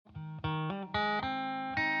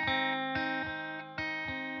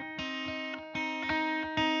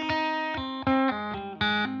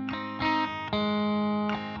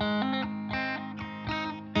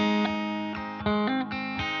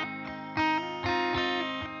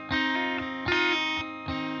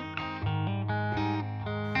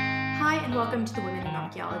and welcome to the Women in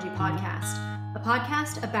Archaeology podcast, a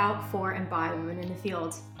podcast about, for, and by women in the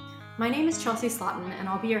field. My name is Chelsea Slotton, and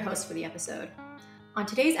I'll be your host for the episode. On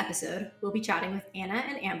today's episode, we'll be chatting with Anna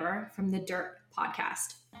and Amber from the DIRT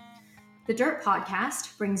podcast. The DIRT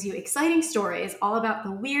podcast brings you exciting stories all about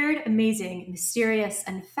the weird, amazing, mysterious,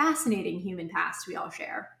 and fascinating human past we all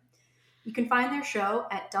share. You can find their show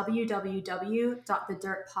at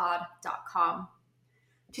www.thedirtpod.com.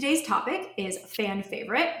 Today's topic is fan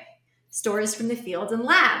favorite, stories from the field and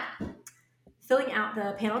lab. Filling out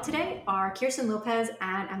the panel today are Kirsten Lopez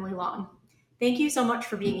and Emily Long. Thank you so much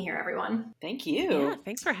for being here, everyone. Thank you. Yeah,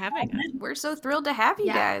 thanks for having us. We're so thrilled to have you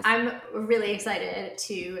guys. I'm really excited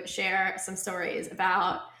to share some stories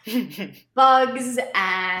about bugs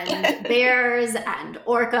and bears and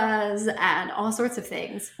orcas and all sorts of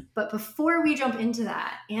things. But before we jump into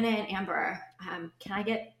that, Anna and Amber, can I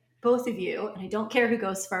get both of you, and I don't care who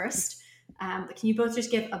goes first, but can you both just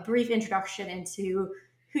give a brief introduction into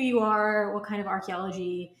who you are, what kind of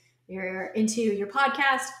archaeology you're into, your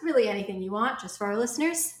podcast, really anything you want, just for our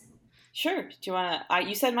listeners? Sure. Do you want to?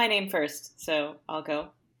 You said my name first, so I'll go.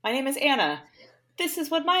 My name is Anna. This is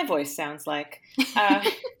what my voice sounds like.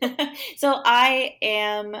 So I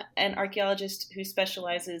am an archaeologist who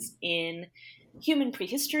specializes in human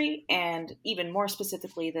prehistory, and even more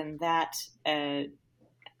specifically than that,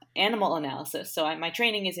 animal analysis. So my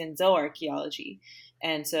training is in zooarchaeology,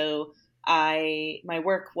 and so my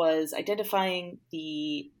work was identifying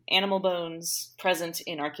the animal bones present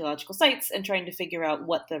in archaeological sites and trying to figure out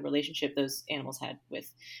what the relationship those animals had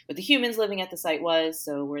with the humans living at the site was.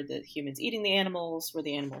 So were the humans eating the animals? Were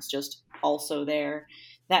the animals just also there?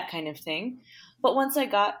 That kind of thing. But once I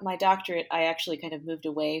got my doctorate, I actually kind of moved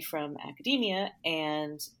away from academia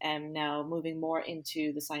and am now moving more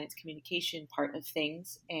into the science communication part of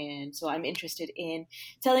things. And so I'm interested in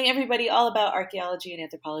telling everybody all about archaeology and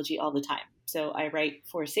anthropology all the time. So I write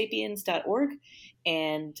for sapiens.org,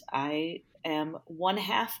 and I am one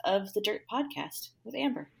half of the DIRT podcast with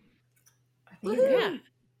Amber. Yeah.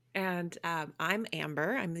 And I'm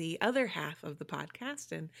Amber. I'm the other half of the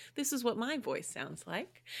podcast, and this is what my voice sounds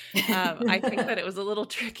like. I think that it was a little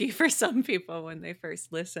tricky for some people when they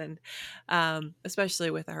first listened,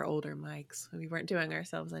 especially with our older mics. We weren't doing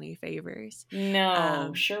ourselves any favors.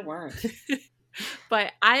 No, sure weren't.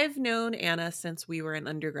 But I've known Anna since we were in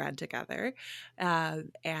undergrad together,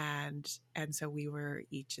 and so we were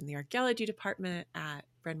each in the archaeology department at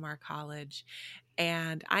Bryn Mawr College,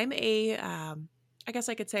 and I'm I guess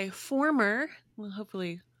I could say former, well,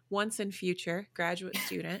 hopefully once in future graduate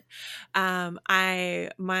student. My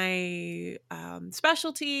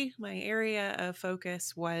specialty, my area of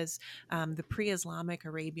focus was the pre-Islamic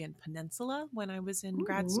Arabian Peninsula when I was in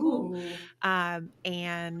grad school,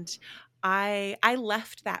 and I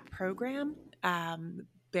left that program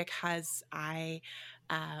because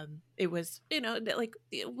it was, like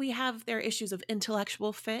we have their issues of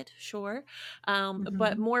intellectual fit, sure.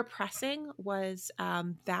 But more pressing was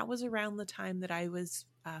that was around the time that I was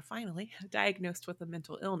finally diagnosed with a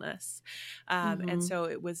mental illness. And so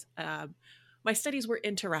it was, my studies were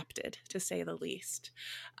interrupted, to say the least.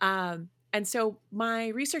 And so my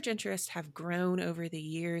research interests have grown over the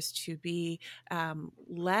years to be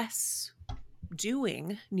less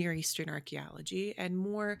doing Near Eastern archaeology and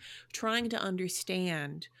more trying to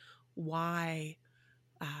understand why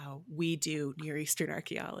we do Near Eastern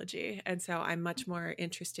archaeology. And so I'm much more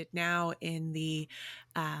interested now in the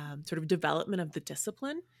sort of development of the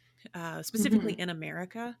discipline, specifically in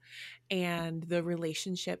America, and the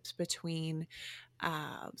relationships between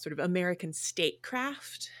sort of American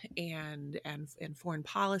statecraft and foreign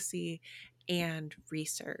policy and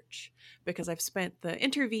research, because I've spent the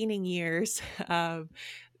intervening years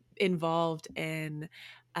involved in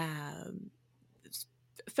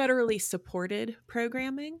federally supported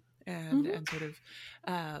programming and sort of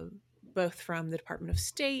both from the Department of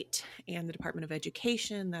State and the Department of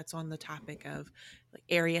Education that's on the topic of like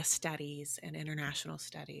area studies and international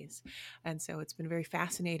studies. And so it's been very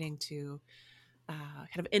fascinating to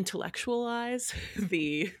kind of intellectualize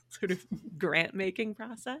the sort of grant making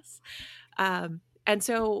process. And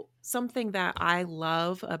so something that I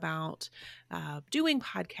love about doing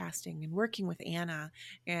podcasting and working with Anna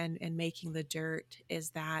and making the DIRT is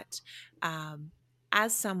that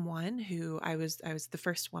as someone who I was the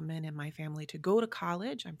first woman in my family to go to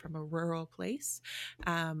college. I'm from a rural place.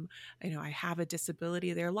 I have a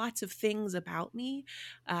disability. There are lots of things about me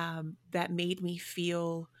that made me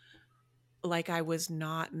feel like I was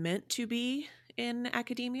not meant to be in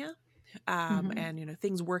academia, and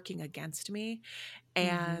things working against me.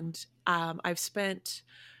 And I've spent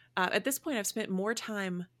at this point, I've spent more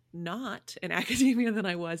time not in academia than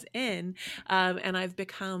I was in, and I've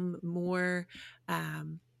become more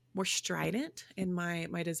strident in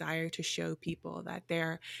my desire to show people that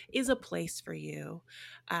there is a place for you,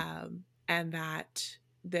 and that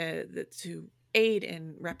to aid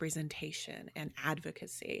in representation and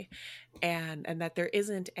advocacy, and that there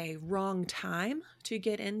isn't a wrong time to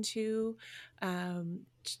get into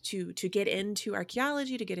to get into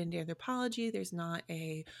archaeology, to get into anthropology. There's not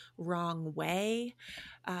a wrong way,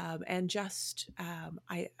 and just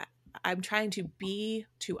I'm trying to be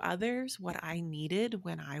to others what I needed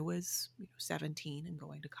when I was 17 and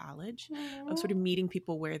going to college. I'm sort of meeting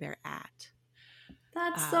people where they're at.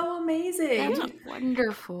 That's so amazing. That's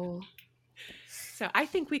wonderful. So I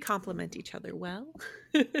think we complement each other well.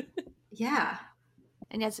 Yeah.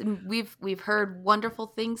 And yes, and we've heard wonderful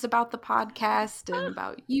things about the podcast and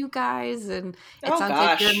about you guys, and it sounds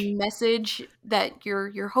like your message that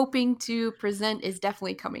you're hoping to present is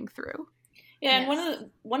definitely coming through. Yeah, and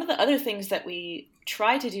one of the other things that we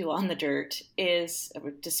try to do on The Dirt is,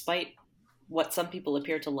 despite what some people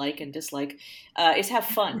appear to like and dislike, is have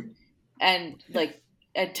fun and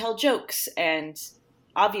tell jokes, and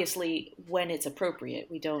obviously when it's appropriate.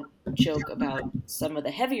 We don't joke about some of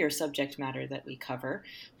the heavier subject matter that we cover,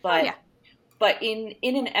 but in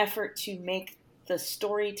an effort to make the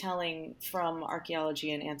storytelling from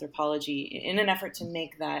archaeology and anthropology, in an effort to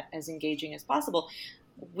make that as engaging as possible,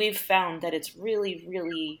 we've found that it's really,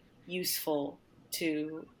 really useful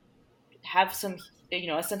to have some,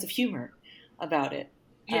 a sense of humor about it.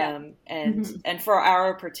 Yeah. And for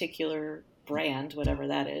our particular brand, whatever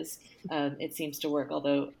that is, it seems to work,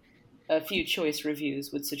 although a few choice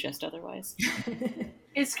reviews would suggest otherwise.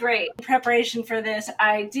 It's great. In preparation for this,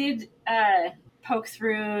 I did poke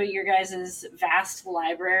through your guys' vast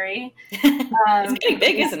library. It's getting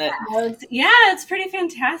big, isn't it? Yeah, it's pretty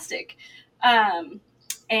fantastic.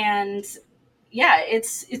 And yeah,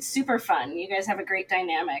 it's super fun. You guys have a great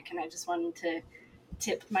dynamic, and I just wanted to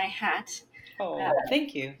tip my hat.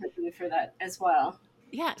 Thank you for that as well.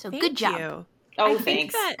 Yeah, so good job. You. Oh,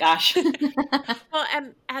 thanks. Gosh. Well,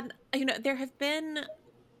 and there have been,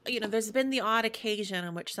 there's been the odd occasion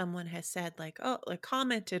on which someone has said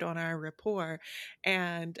commented on our rapport,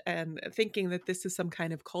 and thinking that this is some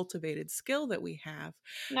kind of cultivated skill that we have.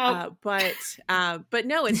 No, but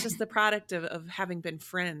no, it's just the product of having been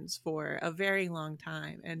friends for a very long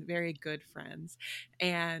time, and very good friends,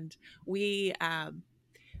 and we.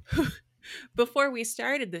 Before we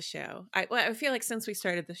started the show, I feel like since we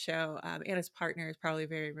started the show, Anna's partner is probably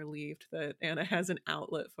very relieved that Anna has an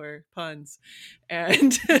outlet for puns.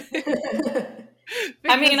 And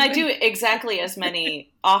I mean, I do exactly as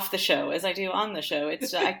many off the show as I do on the show.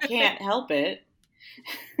 It's I can't help it.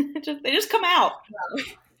 They just come out.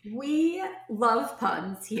 We love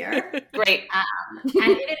puns here. Great. And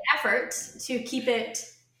in an effort to keep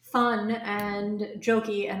it fun and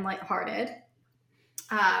jokey and lighthearted,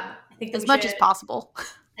 I think as much as possible.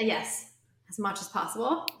 Yes, as much as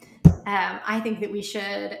possible. I think that we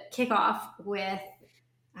should kick off with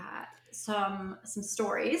some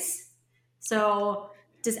stories. So,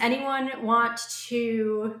 does anyone want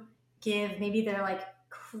to give maybe their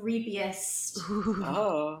creepiest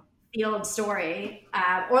field story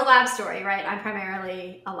or lab story? Right, I'm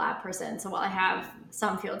primarily a lab person, so while I have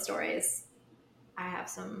some field stories, I have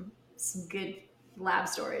some good lab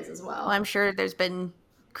stories as well. Well, I'm sure there's been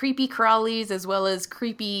creepy crawlies as well as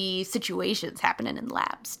creepy situations happening in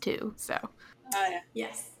labs too. So,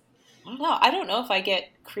 yes. I don't know if I get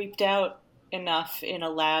creeped out enough in a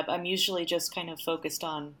lab. I'm usually just kind of focused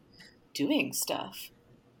on doing stuff.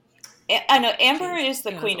 I know Amber is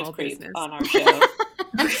the queen of creep on our show.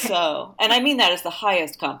 So, and I mean that as the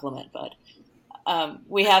highest compliment, but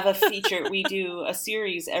we have a feature. We do a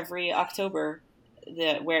series every October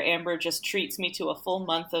where Amber just treats me to a full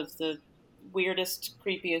month of the weirdest,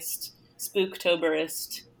 creepiest,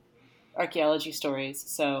 spooktoberist archaeology stories.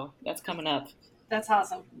 So that's coming up. That's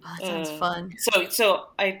awesome. Oh, that sounds fun. So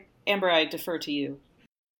Amber, I defer to you.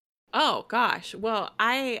 Oh gosh. Well,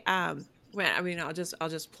 I'll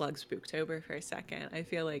just plug Spooktober for a second. I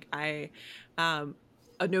feel like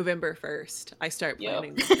November 1st, I start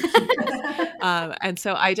planning. And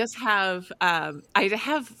so I just have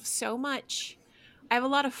so much. I have a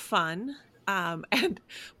lot of fun. And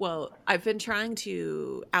I've been trying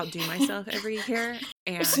to outdo myself every year.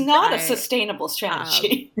 And it's not a sustainable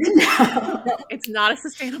strategy. It's not a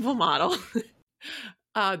sustainable model.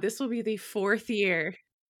 This will be the 4th year.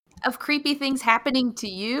 of creepy things happening to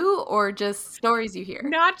you, or just stories you hear?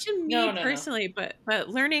 Not to me No. personally, but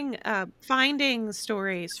learning, finding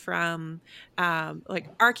stories from like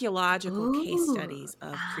archaeological case studies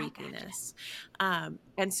of creepiness. Gotcha.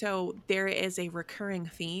 And so there is a recurring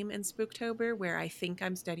theme in Spooktober where I think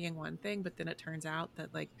I'm studying one thing, but then it turns out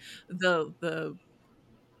that like the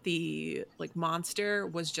like monster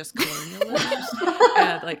was just colonialism.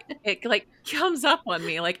 And like it like comes up on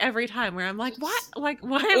me like every time where I'm like, what? Like,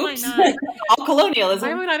 why am I not all colonialism?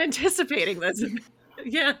 Why am I not anticipating this?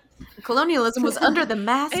 Yeah. Colonialism was under the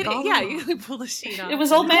mask. Yeah, you pull the sheet off. It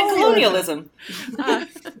was old man colonialism.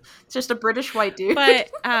 Just a British white dude. But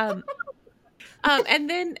and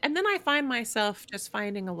then I find myself just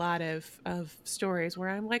finding a lot of stories where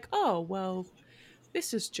I'm like, oh well,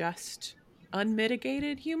 this is just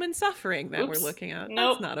unmitigated human suffering that we're looking at.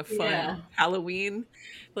 Nope. That's not a fun Halloween.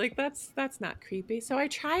 Like that's not creepy. So I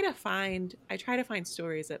try to find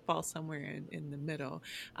stories that fall somewhere in the middle.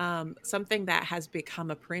 Something that has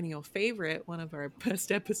become a perennial favorite, one of our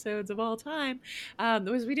best episodes of all time,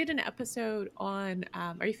 was we did an episode on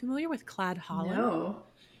are you familiar with Clad Holland? No.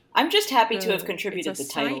 I'm just happy to have contributed the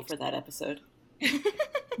title for that episode.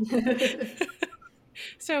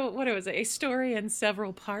 So what was it? A story in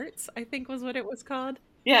several parts, I think was what it was called.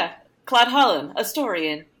 Yeah. Clad Holland, a story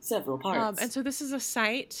in several parts. And so this is a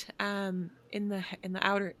site in the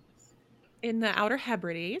outer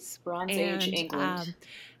Hebrides, Bronze Age England.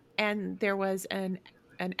 And there was an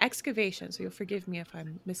excavation. So you'll forgive me if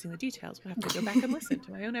I'm missing the details. We'll have to go back and listen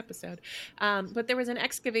to my own episode. But there was an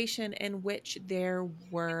excavation in which there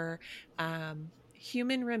were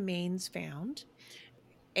human remains found,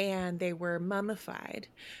 and they were mummified.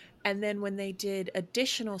 And then when they did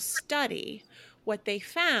additional study, what they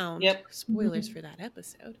found, spoilers for that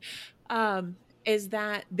episode, is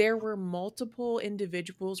that there were multiple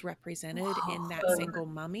individuals represented in that single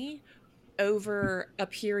mummy over a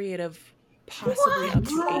period of possibly up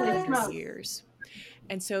to 800 years.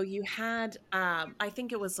 And so you had, I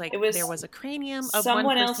think it was there was a cranium of someone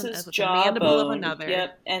one person, else's a mandible of another.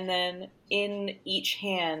 Yep. And then in each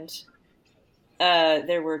hand,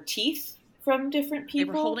 there were teeth from different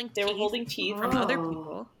people. They were holding teeth from other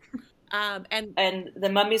people. And the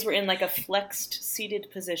mummies were in like a flexed, seated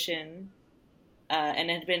position, and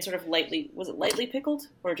it had been sort of lightly pickled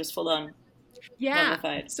or just full on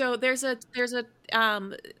mummified? So there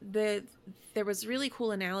was really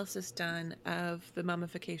cool analysis done of the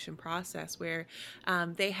mummification process where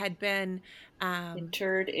they had been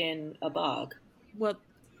interred in a bog. Well,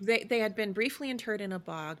 they had been briefly interred in a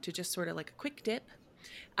bog to just sort of like a quick dip.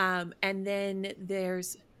 And then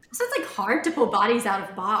there's... So it's like hard to pull bodies out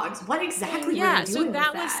of bogs. What exactly were you doing so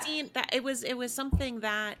that with was that? seen that it was something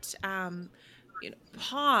that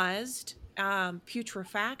paused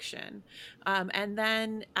putrefaction. And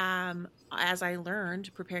then as I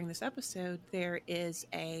learned preparing this episode, there is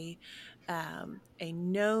a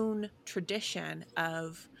known tradition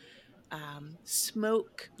of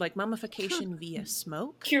smoke, like mummification via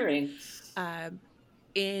smoke, curing,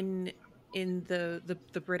 in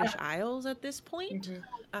the British Isles at this point.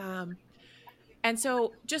 And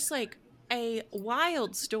so just like a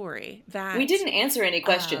wild story that we didn't answer any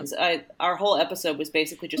questions. Our whole episode was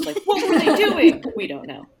basically just like, what were they doing? We don't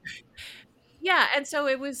know. Yeah, and so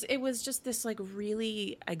it was just this like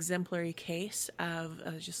really exemplary case of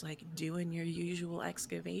just like doing your usual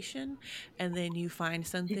excavation, and then you find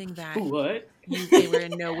something that they were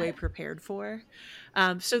in no way prepared for.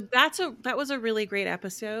 So that was a really great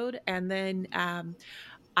episode. And then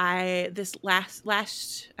this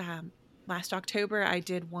last October I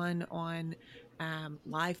did one on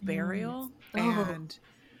live burial, and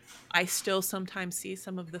I still sometimes see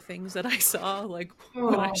some of the things that I saw, like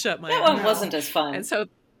when I shut my eyes. That one wasn't as fun. And so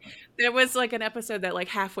there was like an episode that like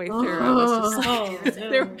halfway through I was just like,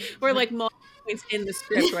 there were like multiple points in the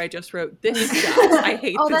script where I just wrote, this sucks. I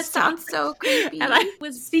hate this. Oh, that sounds so creepy. And I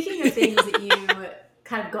was speaking of things that you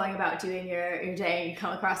kind of going about doing your day and you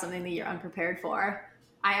come across something that you're unprepared for.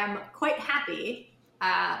 I am quite happy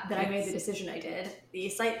that I made the decision I did. The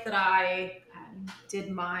site that I did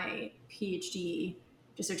my PhD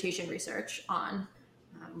dissertation research on,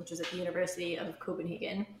 which was at the University of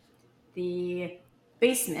Copenhagen, the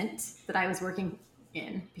basement that I was working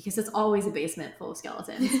in, because it's always a basement full of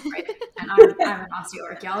skeletons, right? And I'm an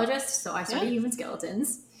osteoarchaeologist, so I study human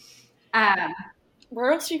skeletons.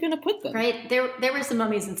 Where else are you going to put them? Right, there were some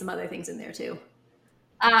mummies and some other things in there too,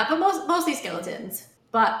 but mostly skeletons.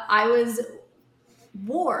 But I was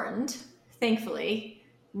warned, thankfully,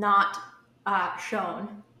 not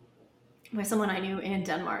shown by someone I knew in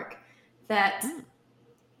Denmark, that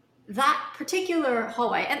that particular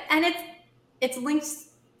hallway, and it's linked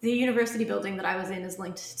the university building that I was in is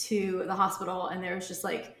linked to the hospital, and there's just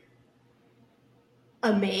like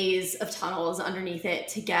a maze of tunnels underneath it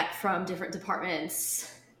to get from different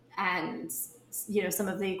departments, and some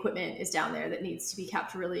of the equipment is down there that needs to be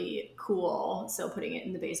kept really cool, so putting it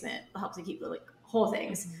in the basement helps to keep the like whole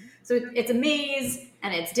things. So it's a maze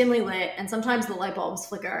and it's dimly lit, and sometimes the light bulbs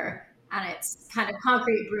flicker, and it's kind of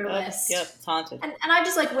concrete brutalist. Yep, it's haunted. And I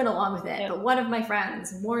just like went along with it. Yep. But one of my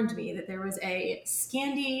friends warned me that there was a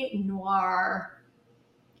Scandi noir,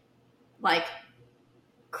 like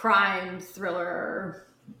crime thriller,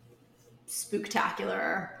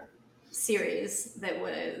 spooktacular series that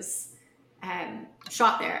was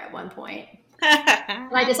shot there at one point.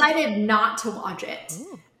 And I decided not to watch it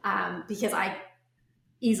because I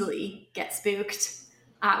easily get spooked.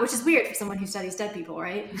 Which is weird for someone who studies dead people,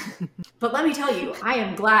 right? But let me tell you, I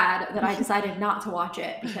am glad that I decided not to watch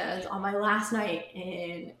it, because on my last night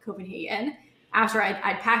in Copenhagen, after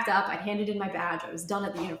I'd packed up, I'd handed in my badge, I was done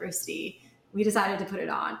at the university, we decided to put it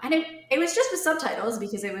on. And it was just with subtitles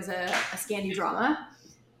because it was a Scandi drama.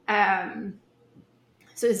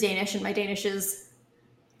 So it was Danish, and my Danish is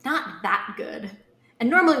not that good. And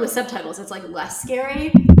normally with subtitles, it's like less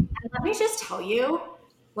scary. And let me just tell you,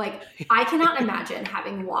 like, I cannot imagine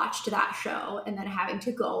having watched that show and then having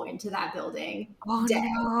to go into that building day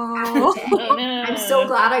after day. Oh, no. I'm so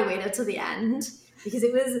glad I waited till the end, because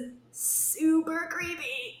it was super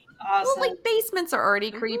creepy. Awesome. Well, like, basements are already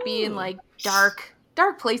creepy, and like dark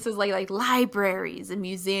places like libraries and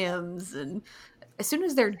museums, and as soon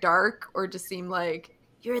as they're dark or just seem like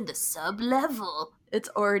you're in the sub-level, it's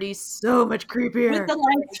already so much creepier. With the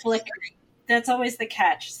lights flickering. That's always the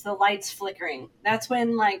catch. It's the lights flickering. That's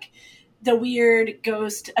when like the weird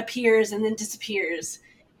ghost appears and then disappears.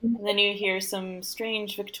 And then you hear some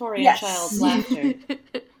strange Victorian child's laughter.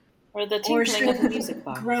 Or the tinkling of a music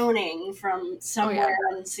box. Groaning from somewhere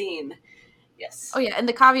unseen. Yes. Oh yeah, and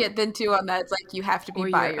the caveat then too on that is like you have to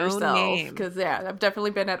be by yourself, because I've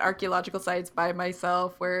definitely been at archaeological sites by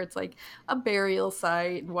myself where it's like a burial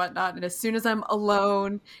site and whatnot, and as soon as I'm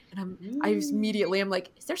alone and I immediately am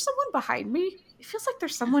like, is there someone behind me? It feels like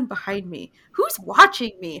there's someone behind me. Who's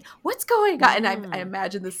watching me? What's going on? And I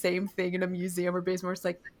imagine the same thing in a museum or basement where it's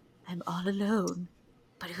like, I'm all alone,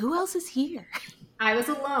 but who else is here? I was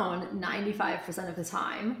alone 95% of the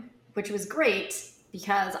time, which was great,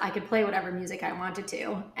 because I could play whatever music I wanted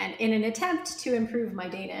to. And in an attempt to improve my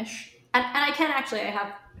Danish, and I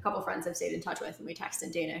have a couple friends I've stayed in touch with, and we text in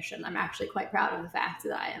Danish, and I'm actually quite proud of the fact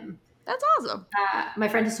that I am. That's awesome. My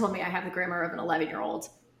friend has told me I have the grammar of an 11-year-old,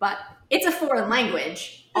 but it's a foreign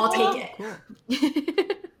language. I'll take it. Cool.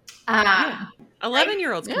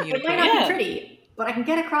 11-year-olds communicate. It might not be pretty, but I can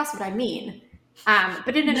get across what I mean.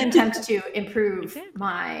 But in an attempt to improve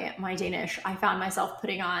my Danish, I found myself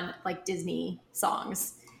putting on like Disney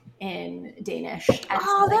songs in Danish.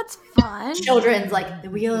 That's fun. Children's like, the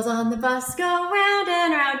wheels on the bus go round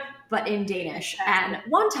and round, but in Danish. And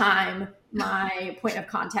one time, my point of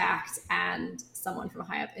contact and someone from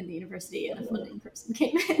high up in the university and a funding person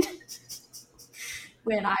came in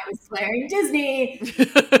when I was playing Disney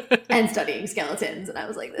and studying skeletons, and I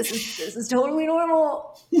was like, this is totally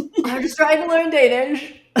normal. I'm just trying to learn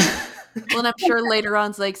Danish. Well, and I'm sure later on,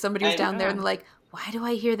 it's like somebody was down there and they're like, why do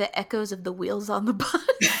I hear the echoes of the wheels on the bus?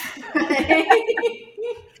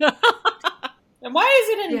 And why is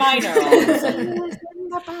it in minor all of a sudden?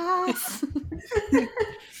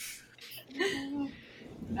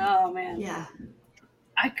 Oh man. Yeah.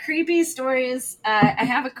 Creepy stories. I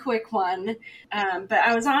have a quick one, but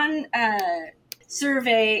I was on a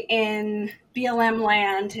survey in BLM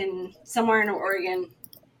land somewhere in Oregon,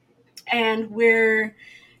 and we're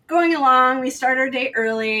going along. We start our day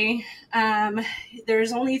early.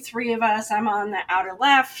 There's only 3 of us. I'm on the outer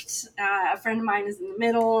left. A friend of mine is in the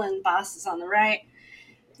middle, and boss is on the right.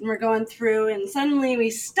 And we're going through, and suddenly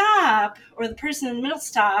we stop, or the person in the middle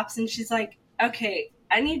stops, and she's like, okay,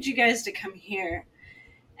 I need you guys to come here.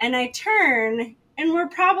 And I turn, and we're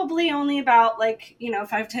probably only about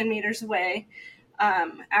 5-10 meters away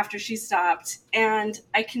after she stopped. And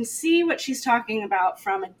I can see what she's talking about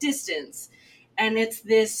from a distance. And it's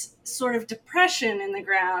this sort of depression in the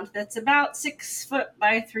ground that's about 6 foot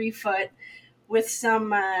by 3 foot with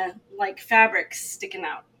some fabric sticking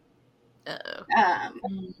out.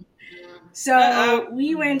 So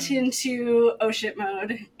we went into oh shit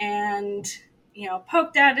mode and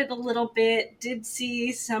poked at it a little bit, did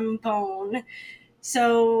see some bone.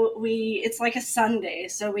 So it's like a Sunday.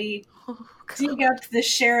 So we dig up the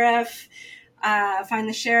sheriff, find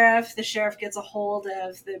the sheriff. The sheriff gets a hold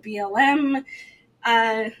of the BLM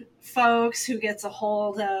folks who gets a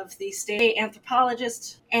hold of the state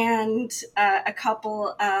anthropologist and a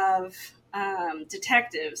couple of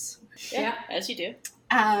detectives. Yeah, as you do.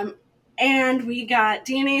 And we got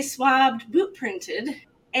DNA swabbed, boot printed,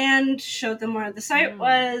 and showed them where the site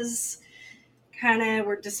was. Kind of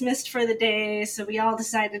were dismissed for the day, so we all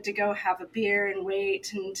decided to go have a beer and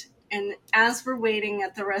wait. And as we're waiting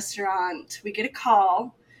at the restaurant, we get a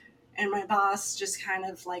call, and my boss just kind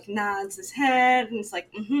of like nods his head and is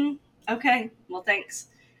like, okay, well, thanks.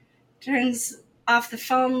 Turns off the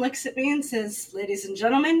phone, looks at me and says, ladies and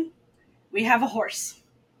gentlemen, we have a horse.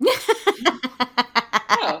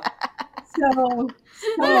 So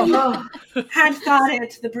had thought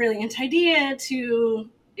it the brilliant idea to,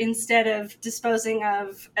 instead of disposing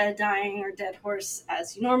of a dying or dead horse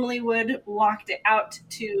as you normally would, walked it out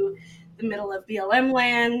to the middle of BLM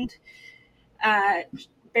land,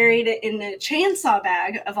 buried it in a chainsaw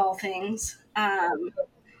bag of all things, and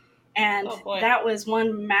that was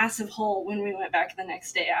one massive hole when we went back the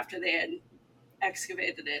next day after they had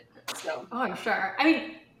excavated it. So, I'm sure. I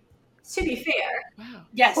mean, to be fair,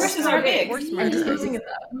 yes, horses are big. And disposing of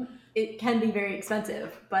them, it can be very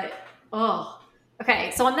expensive. But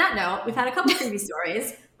okay. So on that note, we've had a couple creepy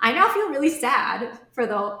stories. I now feel really sad for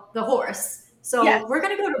the horse. So we're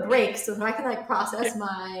gonna go to break so that I can process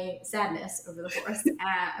my sadness over the horse.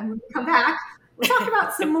 And when we come back, we'll talk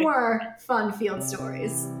about some more fun field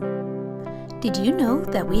stories. Did you know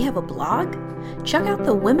that we have a blog? Check out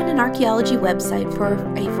the Women in Archaeology website for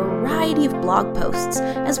a variety of blog posts,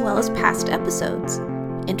 as well as past episodes.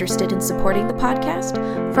 Interested in supporting the podcast?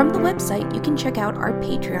 From the website, you can check out our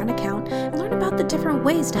Patreon account and learn about the different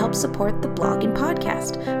ways to help support the blog and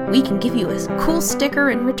podcast. We can give you a cool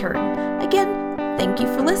sticker in return. Again, thank you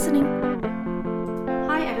for listening.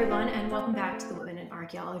 Hi, everyone, and welcome back to the Women in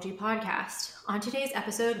Archaeology podcast. On today's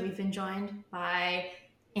episode, we've been joined by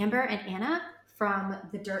Amber and Anna from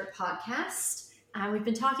the Dirt podcast. We've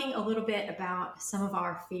been talking a little bit about some of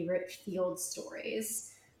our favorite field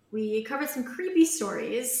stories. We covered some creepy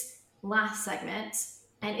stories last segment,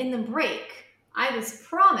 and in the break, I was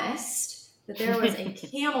promised that there was a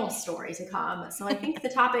camel story to come. So I think the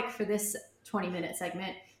topic for this 20-minute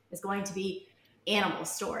segment is going to be animal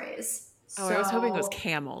stories. I was hoping it was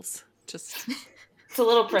camels. Just... It's a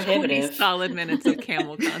little prohibitive. 20 solid minutes of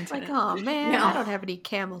camel content. Oh man, no. I don't have any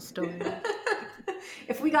camel stories.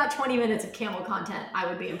 If we got 20 minutes of camel content, I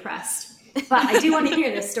would be impressed. But I do want to hear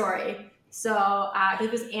this story. So it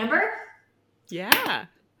was Amber? Yeah.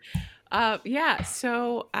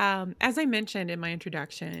 So as I mentioned in my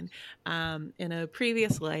introduction, in a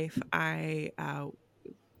previous life, I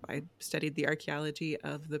studied the archaeology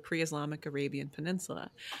of the pre-Islamic Arabian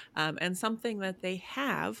Peninsula. And something that they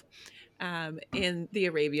have in the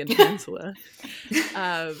Arabian Peninsula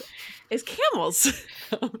is camels,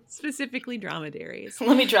 specifically dromedaries.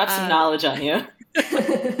 Let me drop some knowledge on you.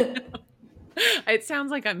 It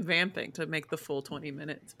sounds like I'm vamping to make the full 20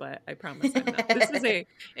 minutes, but I promise I'm not. This is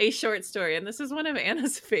a short story, and this is one of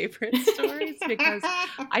Anna's favorite stories because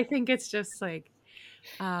I think it's just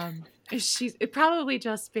she's probably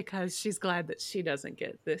just because she's glad that she doesn't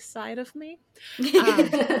get this side of me.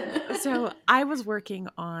 So I was working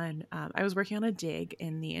on a dig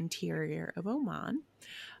in the interior of Oman,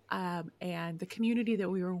 and the community that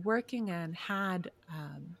we were working in had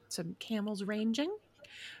some camels ranging,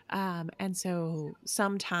 and so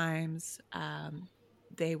sometimes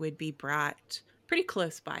they would be brought pretty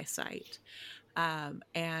close by site,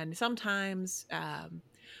 and sometimes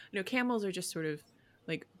camels are just sort of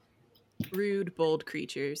like rude, bold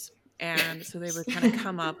creatures. And so they would kind of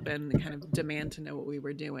come up and kind of demand to know what we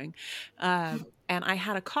were doing. And I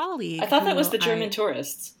had a colleague. I thought that was the German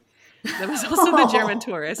tourists. That was also the German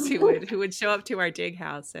tourists who would show up to our dig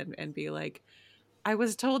house and be like, I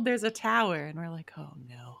was told there's a tower. And we're like, oh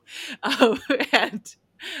no.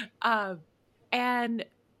 And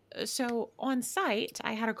so on site,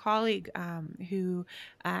 I had a colleague who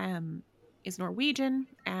is Norwegian,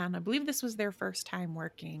 and I believe this was their first time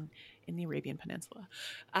working in the Arabian Peninsula.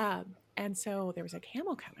 And so there was a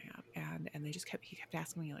camel coming up, and he kept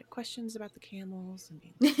asking me questions about the camels and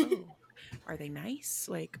being like, oh, are they nice?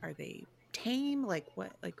 Are they tame?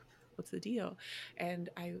 What's the deal? And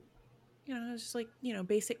I was just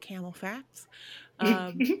basic camel facts.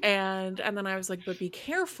 And then I was like, but be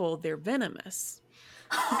careful, they're venomous.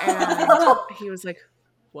 And he was like,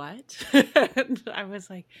 what? And I was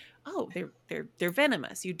like, oh, they're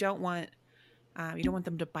venomous. You don't want You don't want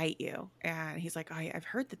them to bite you. And he's like, I've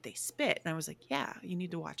heard that they spit. And I was like, yeah, you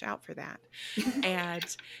need to watch out for that. And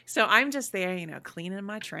so I'm just there, cleaning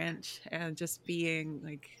my trench and just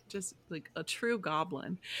being just like a true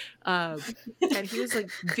goblin. And he was like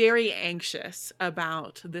very anxious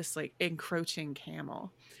about this like encroaching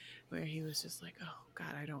camel, where he was just like, oh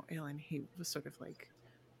God, I don't, and he was sort of like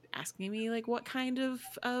asking me like what kind of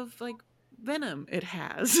like venom it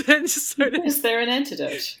has. And just sort of, is there an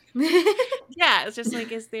antidote? Yeah, it's just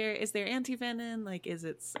like, is there antivenom? Like, is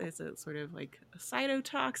it sort of like a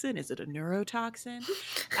cytotoxin? Is it a neurotoxin?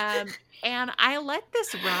 And I let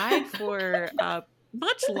this ride for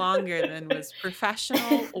much longer than was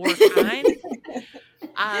professional or kind.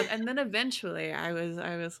 And then eventually I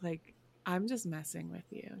was like, I'm just messing with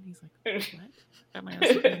you. And he's like, what? And I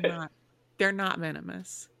was like, they're not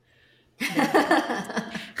venomous.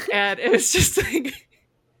 And it was just like,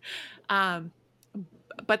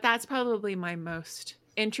 but that's probably my most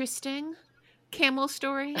interesting camel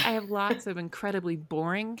story. I have lots of incredibly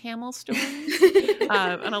boring camel stories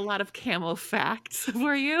and a lot of camel facts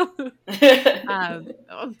for you.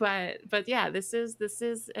 But yeah, this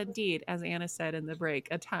is indeed, as Anna said in the break,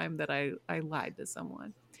 a time that I lied to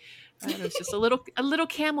someone. It was just a little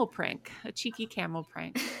camel prank, a cheeky camel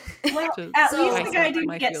prank. Well, at least the guy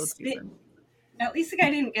didn't get spit. At least the guy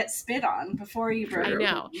didn't get spit on before you broke.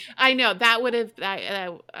 I know. That would have.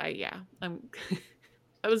 Yeah.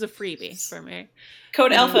 That was a freebie for me.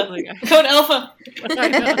 Code Alpha. Code Alpha.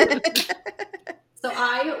 So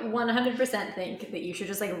I 100% think that you should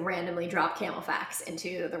just like randomly drop camel facts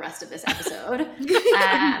into the rest of this episode,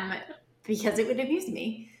 because it would amuse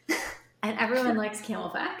me, and everyone likes camel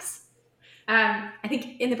facts. I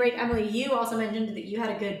think in the break, Emily, you also mentioned that you had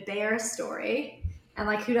a good bear story. And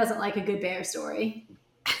like, who doesn't like a good bear story?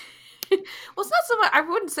 Well, it's not so much. I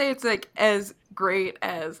wouldn't say it's like as great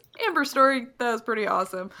as Amber's story. That was pretty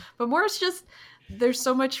awesome. But more, it's just there's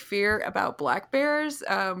so much fear about black bears.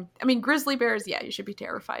 I mean, grizzly bears, yeah, you should be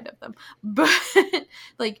terrified of them. But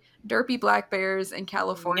like derpy black bears in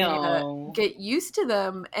California, get used to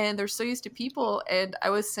them, and they're so used to people. And I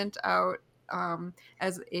was sent out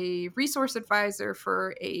as a resource advisor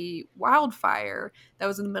for a wildfire that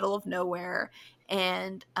was in the middle of nowhere.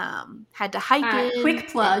 And had to hike in. Quick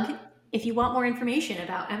plug, if you want more information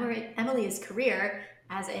about Emily's career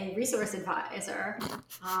as a resource advisor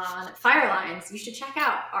on fire lines, you should check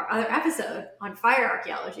out our other episode on fire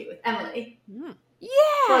archaeology with Emily. Yeah!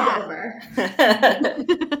 Plug over.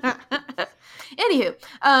 Anywho,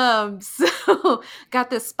 so got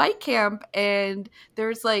this spike camp, and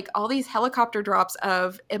there's like all these helicopter drops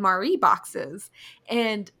of MRE boxes,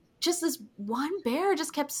 and just this one bear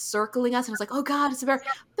just kept circling us, and I was like, oh God, it's a bear.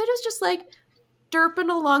 But it was just like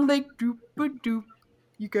derping along, like doop-a-doop.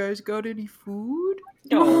 You guys got any food?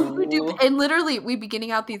 Doop-a-doop. And literally we'd be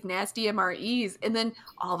getting out these nasty MREs, and then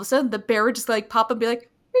all of a sudden the bear would just like pop up and be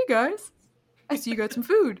like, hey guys, I see you got some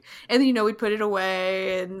food. And then, we'd put it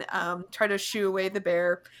away and try to shoo away the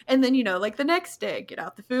bear. And then, like the next day, get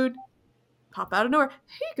out the food, pop out of nowhere.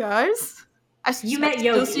 Hey guys, you met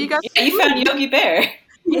Yogi. You found Yogi Bear.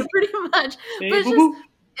 Yeah, pretty much. But it's just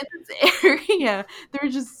in this area, there are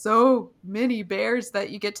just so many bears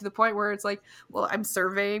that you get to the point where it's like, well, I'm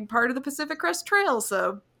surveying part of the Pacific Crest Trail,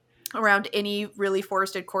 so around any really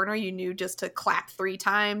forested corner, you knew just to clap 3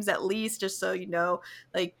 times at least, just so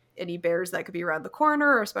like any bears that could be around the corner,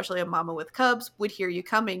 or especially a mama with cubs, would hear you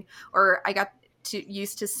coming. Or I got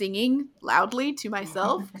used to singing loudly to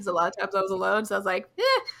myself, because a lot of times I was alone, so I was like,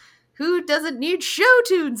 who doesn't need show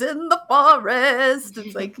tunes in the forest?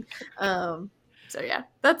 It's like, so yeah,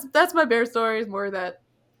 that's my bear story, is more that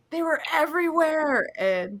they were everywhere,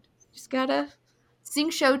 and just gotta sing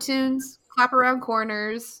show tunes, clap around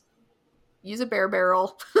corners, use a bear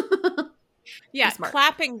barrel. Yeah,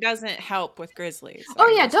 clapping doesn't help with grizzlies. Oh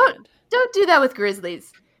yeah, don't do that with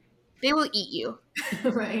grizzlies. They will eat you.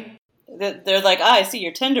 Right. They're like, I see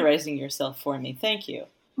you're tenderizing yourself for me. Thank you.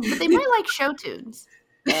 But they might like show tunes.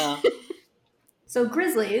 So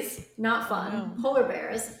grizzlies, not fun. Polar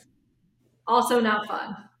bears, also not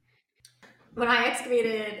fun. When I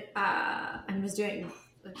excavated and was doing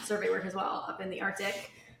survey work as well up in the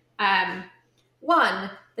Arctic,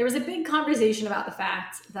 there was a big conversation about the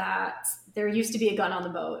fact that there used to be a gun on the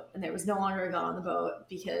boat, and there was no longer a gun on the boat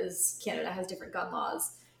because Canada has different gun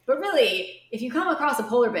laws. But really, if you come across a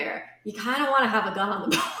polar bear, you kind of want to have a gun on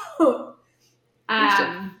the boat.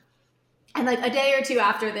 And like a day or two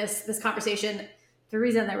after this conversation, the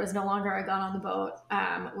reason there was no longer a gun on the boat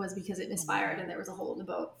was because it misfired, and there was a hole in the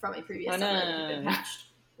boat from a previous summer that had been patched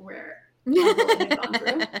where a bullet had gone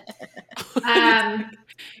through.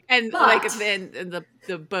 And like then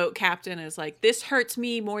the boat captain is like, "This hurts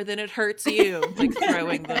me more than it hurts you," like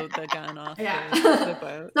throwing the gun off the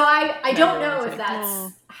boat. So I don't know if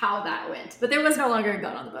that's how that went, but there was no longer a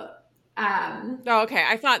gun on the boat. Okay.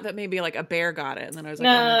 I thought that maybe like a bear got it, and then I was like,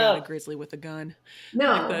 "Oh my god, a grizzly with a gun."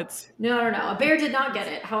 No, like no. A bear did not get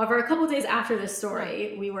it. However, a couple days after this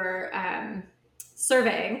story, we were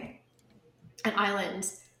surveying an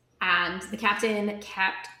island, and the captain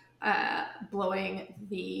kept blowing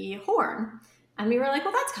the horn, and we were like,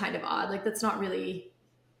 well, that's kind of odd, like that's not really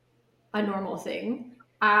a normal thing.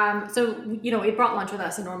 So we brought lunch with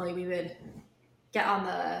us, and normally we would get on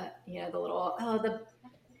the the little the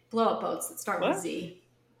blow up boats that start with Z.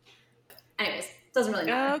 Anyways, doesn't really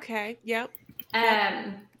matter. Okay, yep.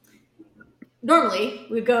 Normally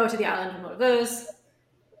we'd go to the island on one of those,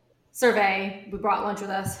 survey, we brought lunch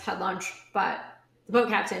with us, had lunch, but the boat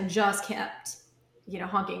captain just kept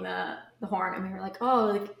honking the horn, and we were like, oh,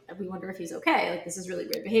 like, we wonder if he's okay. Like, this is really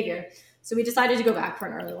weird behavior. So we decided to go back for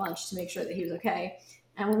an early lunch to make sure that he was okay.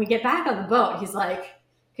 And when we get back on the boat, he's like,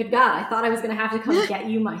 good God, I thought I was going to have to come get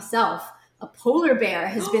you myself. A polar bear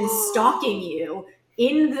has been stalking you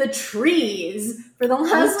in the trees for the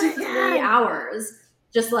last 3 hours.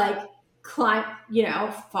 Just like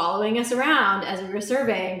following us around as we were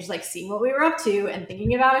surveying, just like seeing what we were up to and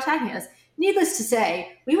thinking about attacking us. Needless to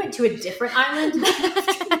say, we went to a different island.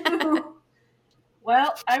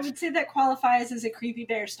 Well, I would say that qualifies as a creepy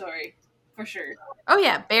bear story, for sure. Oh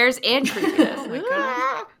yeah, bears and creepiness. Oh my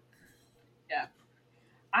God. Yeah.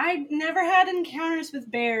 I never had encounters with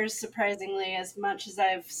bears, surprisingly, as much as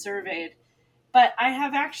I've surveyed. But I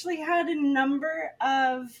have actually had a number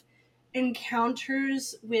of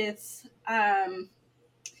encounters with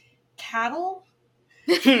cattle.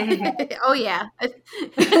 Oh yeah.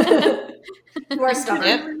 Who are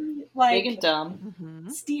stubborn. Yep. Like big and dumb.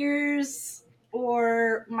 Steers,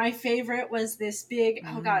 or my favorite was this big,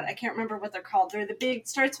 oh God, I can't remember what they're called. They're the big,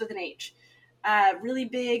 starts with an H. Really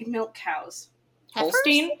big milk cows.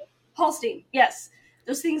 Holstein? Holstein, yes.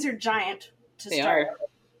 Those things are giant to start.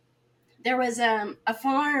 There was a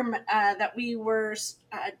farm that we were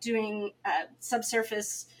doing a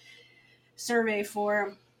subsurface survey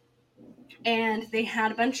for, and they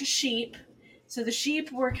had a bunch of sheep. So the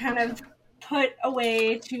sheep were kind of put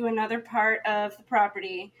away to another part of the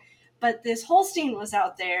property, but this Holstein was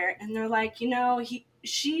out there, and they're like,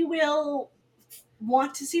 she will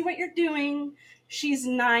want to see what you're doing. She's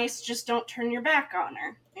nice, just don't turn your back on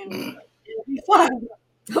her. And it'll be fun.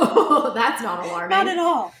 Oh, that's not alarming. Not at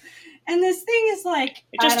all. And this thing is like,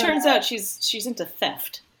 it just turns out she's into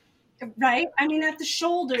theft. Right? I mean, at the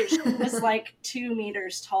shoulders, she was like 2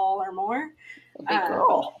 meters tall or more. A big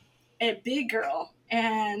girl. A big girl.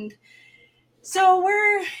 And so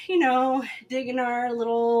we're, digging our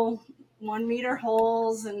little 1 meter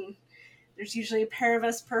holes, and there's usually a pair of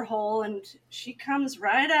us per hole, and she comes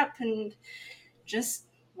right up and just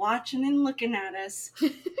watching and looking at us.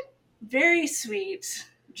 Very sweet,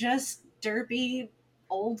 just derpy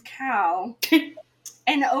old cow.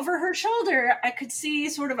 And over her shoulder, I could see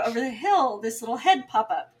sort of over the hill, this little head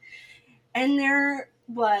pop up. And there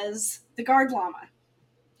was the guard llama.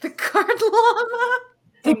 The guard llama?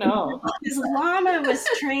 Oh, no. This llama was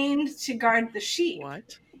trained to guard the sheep.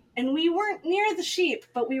 What? And we weren't near the sheep,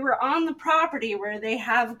 but we were on the property where they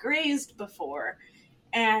have grazed before.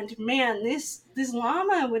 And man, this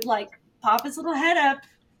llama would like pop its little head up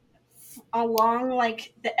along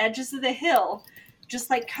like the edges of the hill, just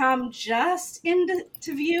like come just into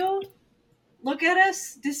view, look at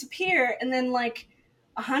us, disappear, and then like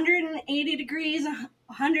 180 degrees,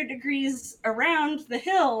 100 degrees around the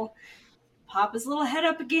hill, pop his little head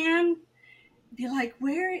up again, be like,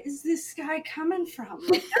 where is this guy coming from?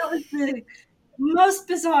 Like, that was the most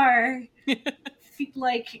bizarre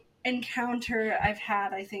like encounter I've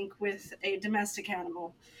had, I think, with a domestic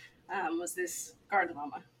animal, was this guard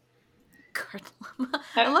llama. Guard llama.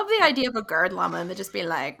 I love the idea of a guard llama and they just be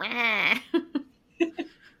like, in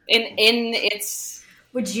its.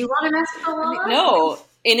 Would you want to mess with a llama? No,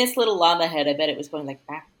 in its little llama head, I bet it was going like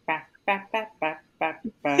back, back, back, back, back, back,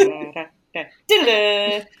 back.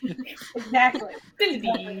 Exactly.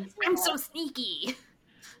 I'm so sneaky.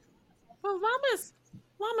 Well,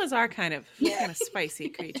 llamas are kind of spicy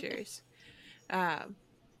creatures.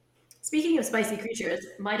 Speaking of spicy creatures,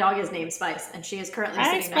 my dog is named Spice, and she is currently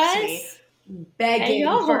sitting Spice. next to me, begging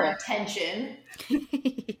for attention.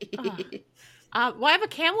 Well, I have a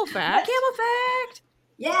camel fact. Camel fact.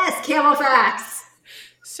 Yes, camel facts.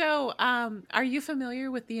 So, are you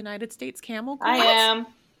familiar with the United States Camel Corps? I am.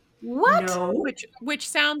 What? No. Which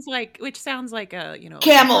sounds like a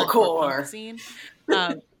Camel Corps. scene.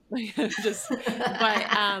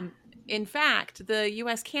 In fact, the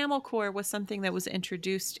U.S. Camel Corps was something that was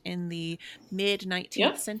introduced in the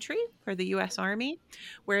mid-19th century for the U.S. Army,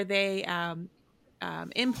 where they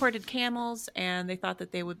imported camels, and they thought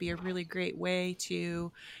that they would be a really great way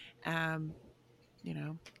to,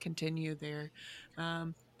 continue their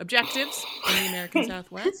objectives in the American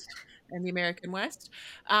Southwest and the American West.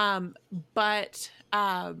 But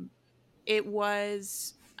it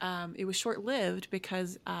was short-lived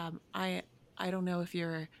because I don't know if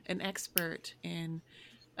you're an expert in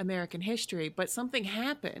American history, but something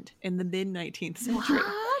happened in the mid-19th century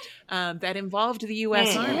that involved the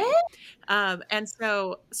U.S. Army. And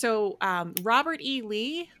so Robert E.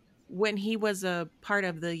 Lee, when he was a part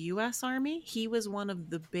of the U.S. Army, he was one of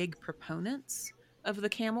the big proponents of the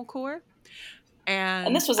Camel Corps.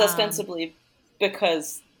 And this was ostensibly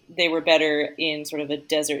because they were better in sort of a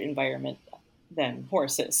desert environment than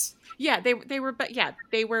horses. Yeah, they were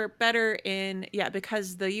better in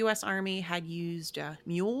because the U.S. Army had used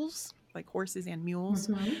mules, like horses and mules,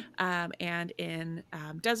 and in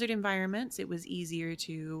desert environments, it was easier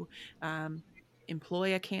to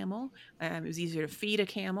employ a camel. It was easier to feed a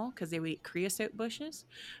camel because they would eat creosote bushes,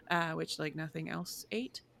 which like nothing else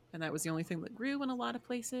ate, and that was the only thing that grew in a lot of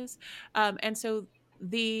places. And so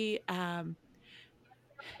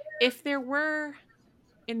if there were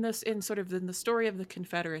in the story of the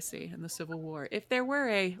Confederacy and the Civil War, if there were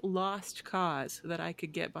a lost cause that I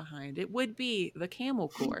could get behind, it would be the Camel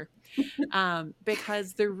Corps,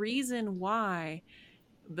 because the reason why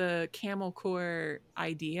the Camel Corps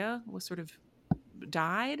idea was sort of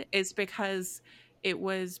died is because it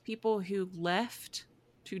was people who left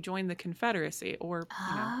to join the Confederacy, or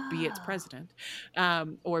be its president,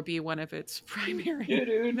 or be one of its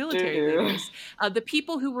primary military leaders. The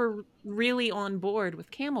people who were really on board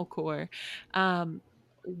with Camel Corps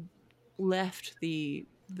left the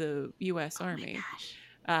U.S. Army,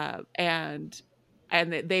 and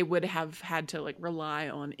they would have had to like rely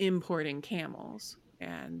on importing camels,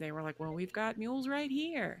 and they were like, well, we've got mules right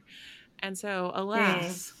here, and so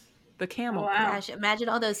alas. The Camel Corps. Gosh, imagine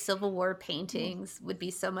all those Civil War paintings would be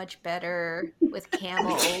so much better with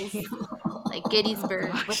camels. Like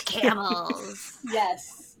Gettysburg with camels.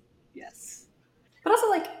 Yes. But also,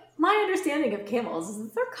 like, my understanding of camels is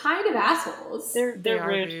that they're kind of assholes. They're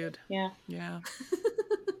rude. Rude. Yeah. Okay.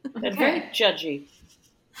 They're very judgy.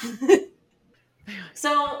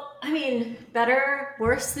 So, I mean, better,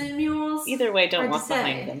 worse than mules? Either way, don't Hard walk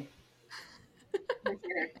behind them.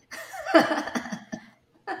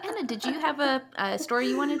 Anna, did you have a story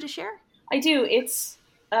you wanted to share? I do. It's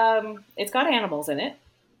got animals in it.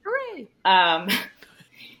 Hooray!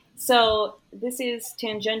 So this is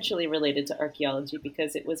tangentially related to archaeology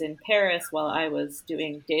because it was in Paris while I was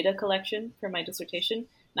doing data collection for my dissertation.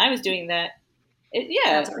 And I was doing that.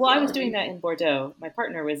 I was doing that in Bordeaux. My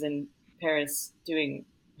partner was in Paris doing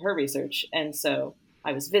her research, and so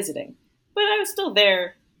I was visiting. But I was still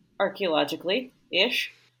there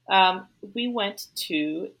archaeologically-ish. We went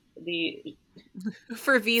to the...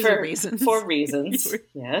 For visa reasons. For reasons,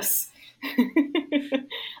 yes.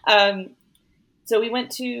 So we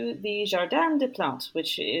went to the Jardin des Plantes,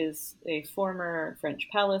 which is a former French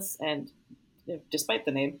palace, and despite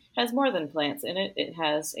the name, has more than plants in it. It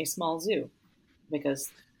has a small zoo,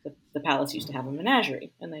 because the palace used to have a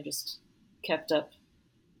menagerie, and they just kept up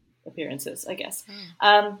appearances, I guess.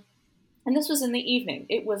 And this was in the evening.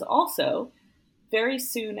 It was also very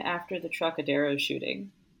soon after the Trocadero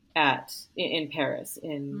shooting in Paris,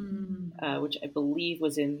 which I believe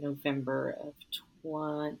was in November of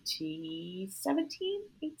 2017,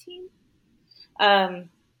 18.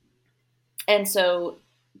 And so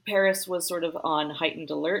Paris was sort of on heightened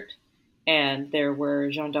alert, and there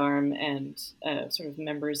were gendarmes and sort of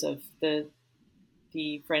members of the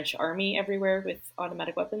French army everywhere with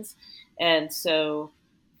automatic weapons. And so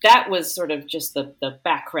that was sort of just the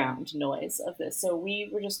background noise of this. So we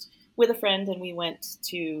were just with a friend, and we went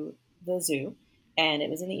to the zoo, and it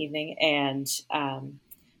was in the evening, and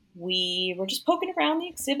we were just poking around the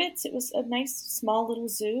exhibits. It was a nice small little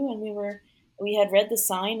zoo, and we had read the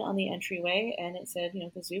sign on the entryway, and it said,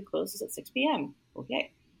 the zoo closes at 6 p.m. Okay.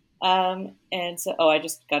 And so, I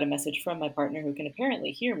just got a message from my partner who can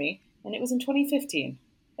apparently hear me, and it was in 2015.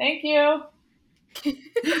 Thank you.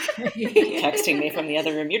 Texting me from the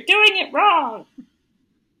other room, you're doing it wrong.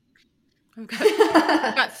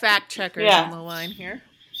 I've got fact checkers on the line here.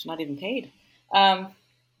 She's not even paid.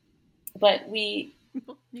 But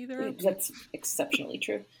neither. That's exceptionally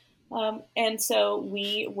true. And so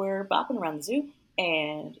we were bopping around the zoo,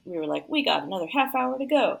 and we were like, we got another half hour to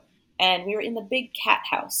go. And we were in the big cat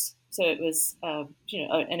house. So it was,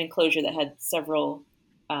 an enclosure that had several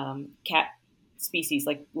cat species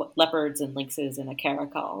like leopards and lynxes and a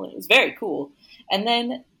caracal. It was very cool. And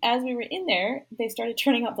then as we were in there, they started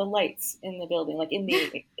turning up the lights in the building, like in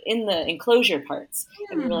the enclosure parts.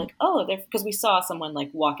 And we were like, oh, because we saw someone like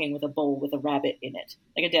walking with a bowl with a rabbit in it,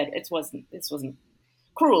 like a dead. This wasn't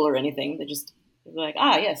cruel or anything. They were like,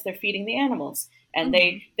 yes, they're feeding the animals, and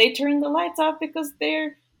they turn the lights off because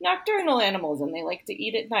they're nocturnal animals and they like to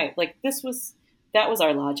eat at night. Like that was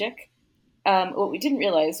our logic. What we didn't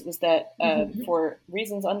realize was that for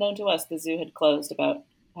reasons unknown to us, the zoo had closed about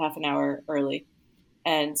half an hour early.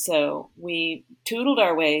 And so we tootled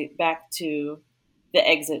our way back to the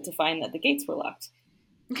exit to find that the gates were locked.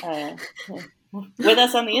 With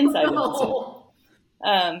us on the inside of the zoo.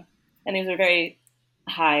 And these are very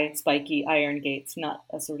high, spiky iron gates, not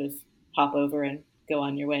a sort of hop over and go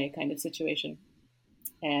on your way kind of situation.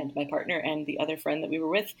 And my partner and the other friend that we were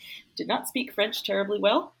with did not speak French terribly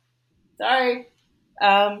well. Sorry.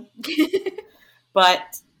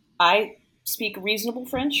 But I speak reasonable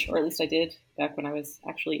French, or at least I did back when I was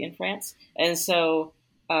actually in France. And so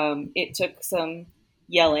it took some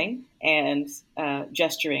yelling and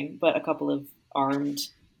gesturing, but a couple of armed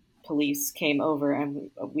police came over,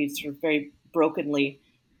 and we sort of very brokenly,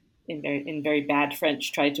 in very bad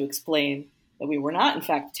French, tried to explain that we were not, in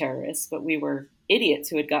fact, terrorists, but we were idiots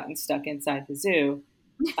who had gotten stuck inside the zoo.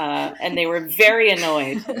 And they were very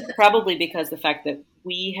annoyed, probably because the fact that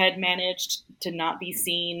we had managed to not be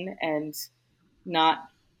seen and not,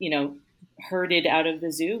 herded out of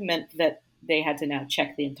the zoo meant that they had to now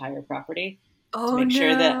check the entire property to make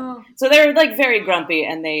sure that. So they were like very grumpy,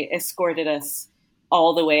 and they escorted us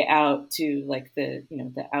all the way out to like the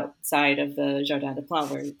outside of the Jardin des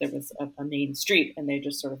Plantes, where there was a main street, and they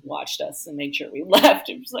just sort of watched us and made sure we left.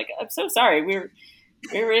 It was like, I'm so sorry, we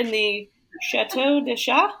were in the Chateau des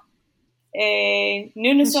Chats, et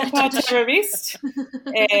nous ne sommes pas terroristes,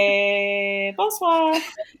 et bonsoir.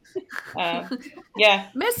 Yeah.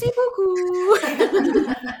 Merci beaucoup.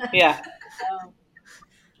 Yeah.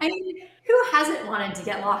 I mean, who hasn't wanted to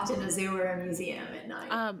get locked in a zoo or a museum at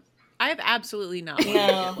night? I have absolutely not.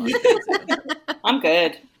 No. I'm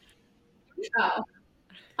good. Oh.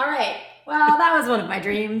 All right. Well, that was one of my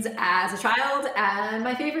dreams as a child, and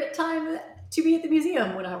my favorite time to be at the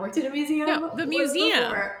museum when I worked at a museum. No, the museum.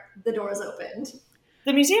 Before the doors opened.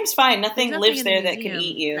 The museum's fine. Nothing lives there that can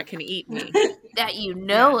eat you. That can eat me. That you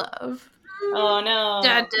know of. Oh, no.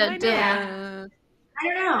 Da, da, da. Yeah. I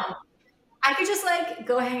don't know. I could just like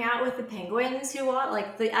go hang out with the penguins who want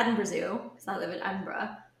like the Edinburgh Zoo, because I live in Edinburgh.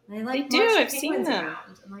 And they like They do. I've seen them.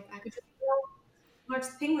 Around. And like I could just march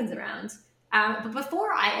the penguins around. But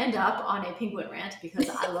before I end up on a penguin rant, because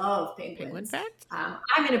I love penguins, Penguin fact? I'm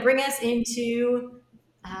going to bring us into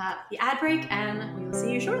the ad break, and we will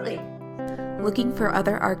see you shortly. Looking for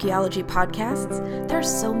other archaeology podcasts?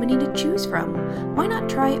 There's so many to choose from. Why not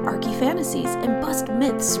try Archae Fantasies and bust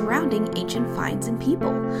myths surrounding ancient finds and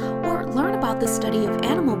people? Or learn about the study of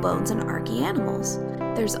animal bones and archae animals.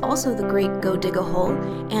 There's also the great Go Dig a Hole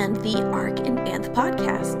and the Ark and Anth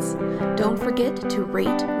podcasts. Don't forget to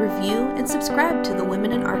rate, review, and subscribe to the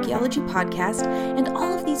Women in Archaeology podcast and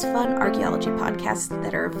all of these fun archaeology podcasts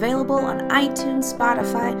that are available on iTunes,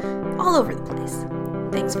 Spotify, all over the place.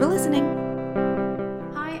 Thanks for listening.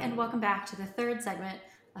 Hi, and welcome back to the third segment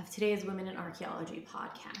of today's Women in Archaeology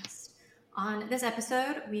podcast. On this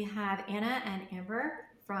episode, we have Anna and Amber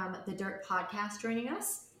from the Dirt Podcast joining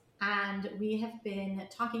us, and we have been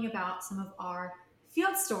talking about some of our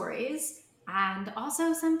field stories and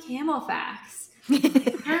also some camel facts.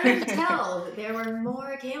 I've heard tell that there were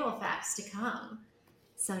more camel facts to come.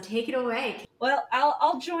 So take it away. Well,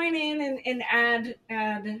 I'll join in and add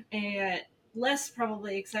a less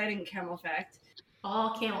probably exciting camel fact.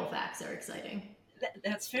 All camel facts are exciting.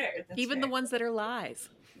 That's fair. Even fair. the ones that are lies.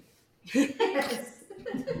 Yes.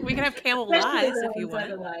 We can have camel lies if you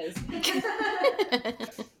want.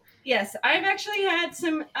 Yes, I've actually had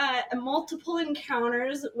some multiple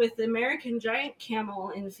encounters with the American giant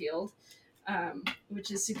camel in the field,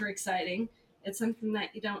 which is super exciting. It's something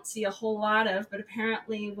that you don't see a whole lot of, but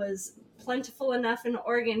apparently was plentiful enough in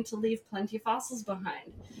Oregon to leave plenty of fossils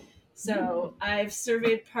behind. So I've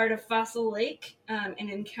surveyed part of Fossil Lake and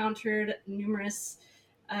encountered numerous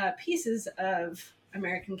pieces of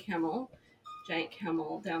American camel, giant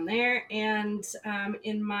camel down there. And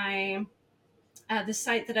in my the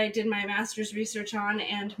site that I did my master's research on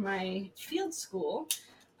and my field school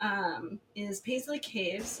is Paisley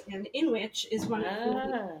Caves, and in which is one of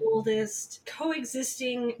the oldest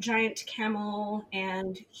coexisting giant camel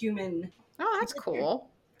and human. Oh, that's cool.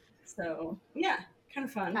 So, yeah. Kind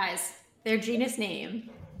of fun. Guys, their genus name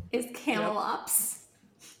is Camelops.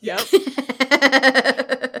 Yep.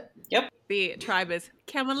 Yep. The tribe is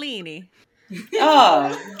Camellini.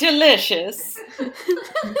 Oh, delicious.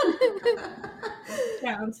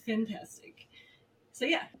 Sounds fantastic. So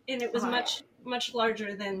yeah, and it was much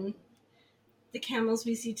larger than the camels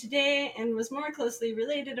we see today, and was more closely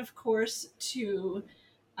related, of course, to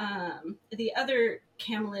the other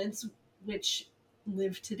camelids which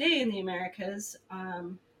live today in the Americas,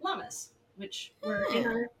 llamas, which were in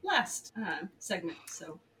our last segment.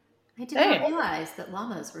 So I did not realize that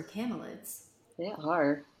llamas were camelids. They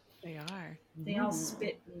are. They are. They all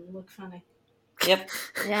spit and look funny. Yep.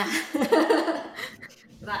 Yeah.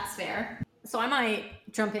 That's fair. So I might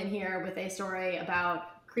jump in here with a story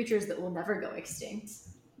about creatures that will never go extinct.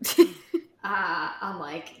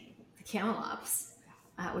 Unlike the camelops,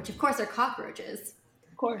 which of course are cockroaches.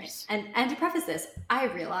 Of course. And to preface this, I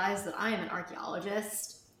realize that I am an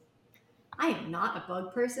archaeologist. I am not a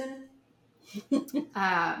bug person.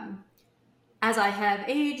 As I have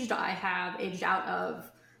aged out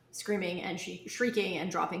of screaming and shrieking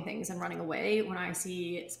and dropping things and running away when I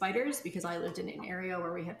see spiders, because I lived in an area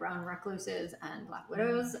where we had brown recluses and black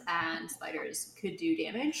widows, and spiders could do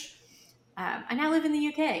damage. I now live in the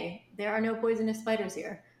UK. There are no poisonous spiders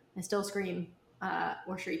here. I still scream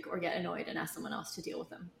or shriek or get annoyed and ask someone else to deal with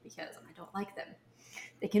them because I don't like them.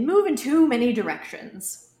 They can move in too many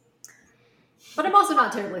directions. But I'm also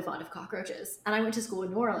not terribly fond of cockroaches. And I went to school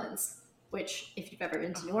in New Orleans, which, if you've ever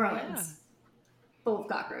been to New Orleans, full of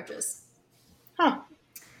cockroaches. Huh.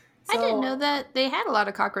 I didn't know that they had a lot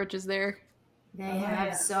of cockroaches there. They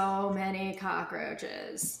have so many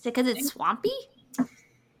cockroaches. Is it because it's swampy?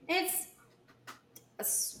 It's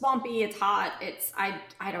swampy, it's hot,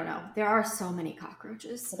 I don't know. There are so many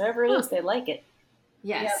cockroaches. Whatever it is, they like it.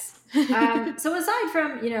 Yes. So aside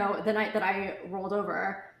from, the night that I rolled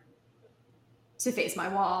over to face my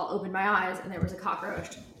wall, opened my eyes, and there was a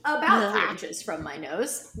cockroach about 3 inches from my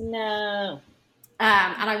nose. No.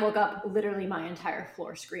 And I woke up literally my entire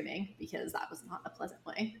floor screaming because that was not a pleasant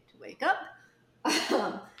way to wake up.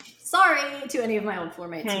 Sorry to any of my old floor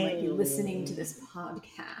mates who might be listening to this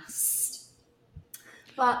podcast.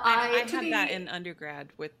 But I had that in undergrad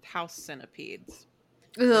with house centipedes.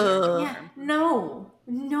 Yeah, no.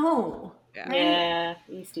 Yeah,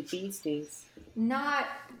 beasties. Not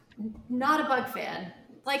a bug fan.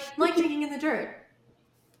 Like digging in the dirt.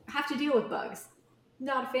 Have to deal with bugs.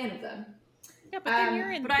 Not a fan of them. Yeah, but then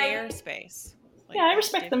you're in their space. Like, I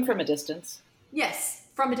respect them from a distance. Yes,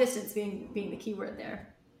 from a distance being the key word there.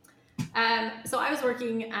 So I was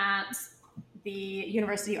working at the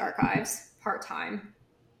university archives part-time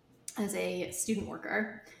as a student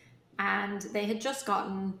worker, and they had just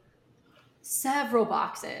gotten several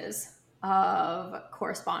boxes of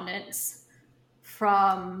correspondence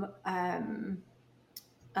from a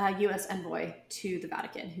U.S. envoy to the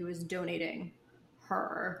Vatican who was donating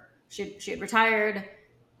her. She had retired.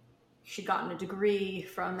 She'd gotten a degree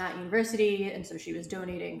from that university, and so she was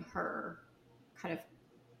donating her kind of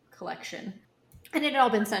collection. And it had all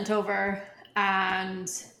been sent over, and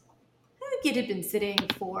I think it had been sitting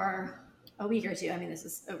for a week or two. I mean, this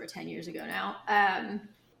is over 10 years ago now.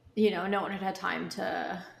 No one had time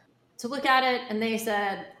to look at it, and they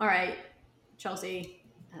said, all right, Chelsea,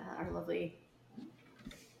 our lovely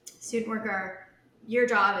student worker, your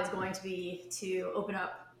job is going to be to open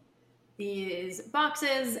up these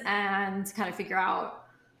boxes and kind of figure out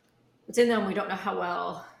what's in them. We don't know how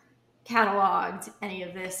well cataloged any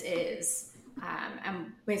of this is.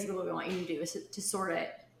 And basically what we want you to do is to sort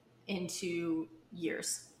it into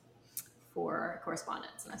years for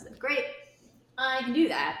correspondence. And I said, great, I can do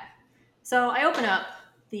that. So I open up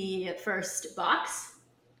the first box,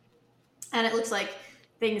 and it looks like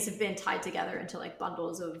things have been tied together into like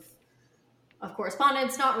bundles of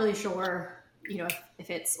correspondence. Not really sure, if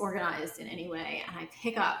it's organized in any way. And I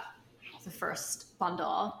pick up the first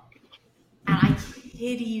bundle, and I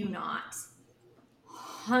kid you not,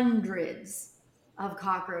 hundreds of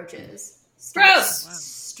cockroaches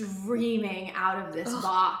streaming out of this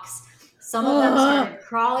box. Some of them started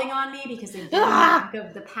crawling on me because they bit the back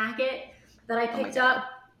of the packet that I picked up.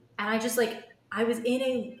 And I just I was in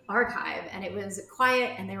an archive, and it was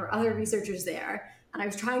quiet, and there were other researchers there. And I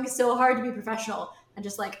was trying so hard to be professional, and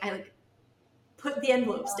just I put the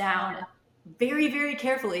envelopes down very, very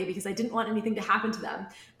carefully because I didn't want anything to happen to them.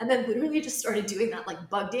 And then literally just started doing that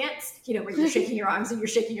bug dance, where you're shaking your arms and you're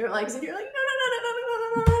shaking your legs and you're like,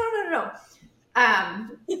 no.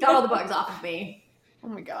 Got all the bugs off of me. Oh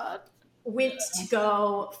my God. Went to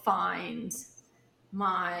go find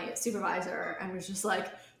my supervisor and was just like,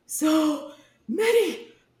 so many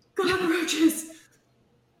cockroaches.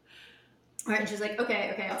 All right, and she's like,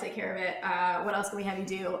 okay, I'll take care of it. What else can we have you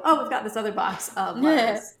do? Oh, we've got this other box of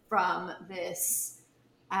bugs from this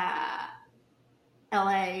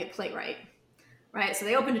LA playwright. Right, so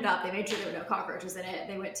they opened it up. They made sure there were no cockroaches in it.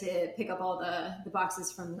 They went to pick up all the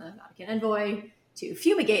boxes from the Vatican envoy to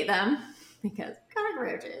fumigate them because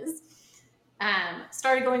cockroaches.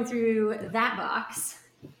 Started going through that box,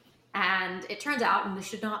 and it turns out, and this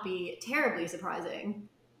should not be terribly surprising,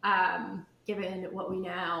 given what we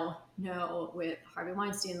now know with Harvey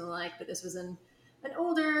Weinstein and the like, but this was an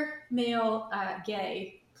older male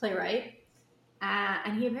gay playwright,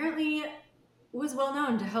 and he apparently was well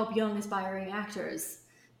known to help young aspiring actors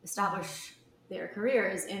establish their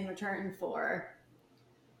careers in return for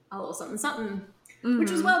a little something something, which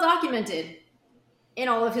was well documented in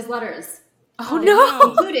all of his letters. Oh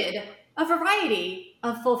no! Included a variety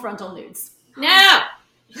of full frontal nudes. No!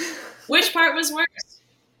 Which part was worse?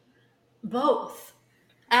 Both.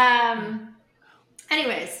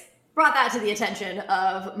 Anyways, brought that to the attention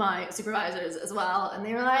of my supervisors as well, and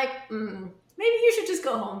they were like, maybe you should just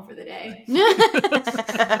go home for the day.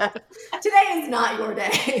 Today is not your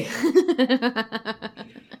day.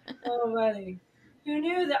 Oh, buddy. Who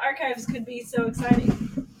knew the archives could be so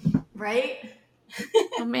exciting? Right?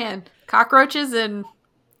 Oh, man. Cockroaches and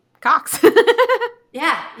cocks.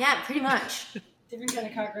 Yeah, pretty much. Different kind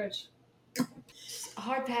of cockroach. A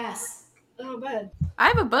hard pass. Oh, bud. I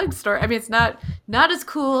have a bug story. I mean, it's not as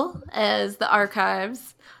cool as the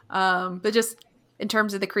archives, but just in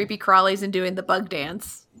terms of the creepy crawlies and doing the bug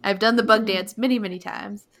dance. I've done the bug dance many, many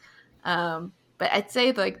times. But I'd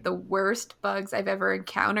say like the worst bugs I've ever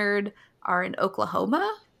encountered are in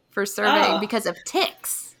Oklahoma for surveying because of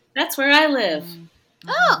ticks. That's where I live.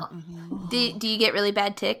 Oh. Do you get really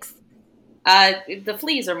bad ticks? The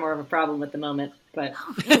fleas are more of a problem at the moment, but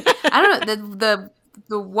I don't know.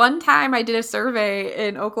 The one time I did a survey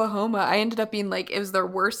in Oklahoma, I ended up being like, it was their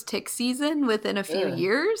worst tick season within a few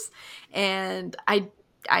years. And I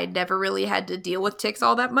never really had to deal with ticks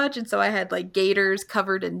all that much. And so I had like gators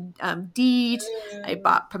covered in DEET. I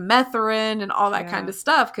bought permethrin and all that kind of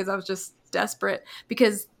stuff because I was just desperate.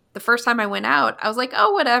 Because the first time I went out, I was like,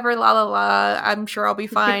 oh, whatever, la, la, la. I'm sure I'll be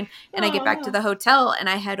fine. And I get back to the hotel and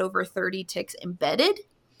I had over 30 ticks embedded.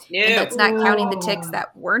 And that's not counting the ticks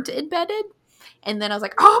that weren't embedded. And then I was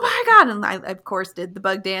like, oh my God. And I, of course, did the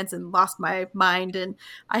bug dance and lost my mind. And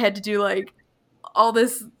I had to do like all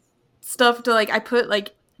this stuff to like, I put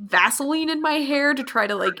like Vaseline in my hair to try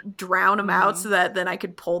to like drown them out so that then I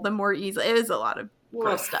could pull them more easily. It was a lot of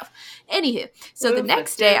gross stuff. Anywho, so the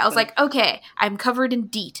next day I was like, okay, I'm covered in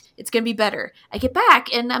DEET. It's going to be better. I get back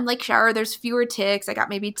and I'm like, shower, there's fewer ticks. I got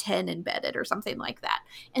maybe 10 embedded or something like that.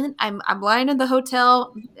 And then I'm lying in the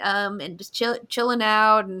hotel and just chilling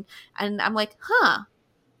out. And I'm like,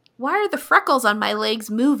 why are the freckles on my legs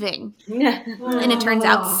moving? And it turns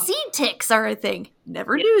out seed ticks are a thing.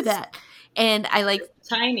 Never knew that. And I like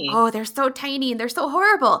tiny. Oh, they're so tiny and they're so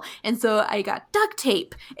horrible. And so I got duct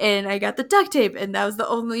tape and I got the duct tape and that was the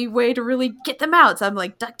only way to really get them out. So I'm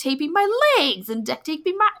like duct taping my legs and duct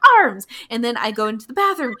taping my arms. And then I go into the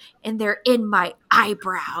bathroom and they're in my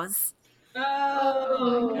eyebrows.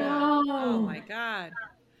 Oh no. Oh my God.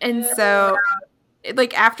 And so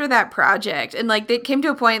like after that project and like it came to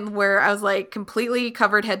a point where I was like completely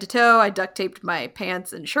covered head to toe. I duct taped my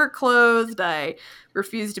pants and shirt closed. I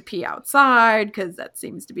refused to pee outside because that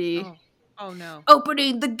seems to be oh no,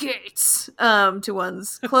 opening the gates to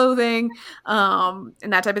one's clothing and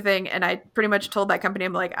that type of thing. And I pretty much told that company,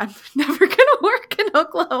 I'm like, I'm never gonna work in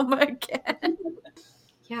Oklahoma again.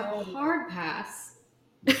 Yeah, hard pass.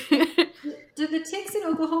 Do the ticks in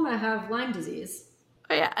Oklahoma have Lyme disease?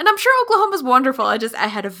 Oh, yeah, and I'm sure Oklahoma's wonderful. I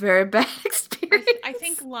had a very bad experience. I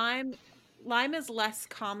think Lyme is less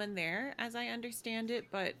common there, as I understand it,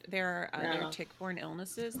 but there are other tick-borne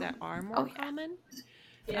illnesses that are more common.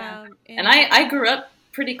 Yeah. And I grew up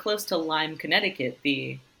pretty close to Lyme, Connecticut,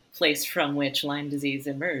 the place from which Lyme disease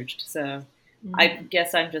emerged. So I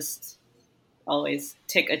guess I'm just always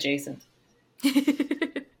tick adjacent.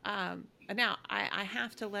 Now, I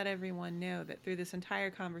have to let everyone know that through this entire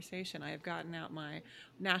conversation, I have gotten out my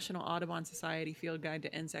National Audubon Society Field Guide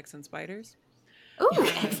to Insects and Spiders. Ooh,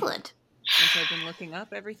 excellent. And so I've been looking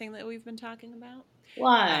up everything that we've been talking about.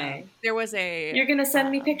 Why? There was a... You're going to send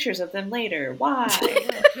me pictures of them later. Why?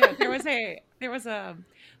 Yeah, there was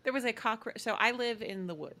a cockroach. So I live in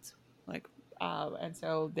the woods, like, and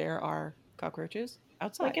so there are cockroaches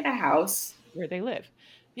outside. Like in a house. Where they live.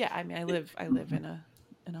 Yeah, I mean, I live in a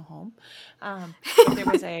home.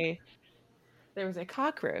 There was a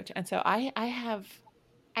cockroach, and so I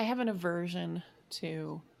have an aversion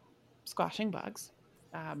to squashing bugs,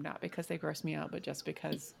 not because they gross me out, but just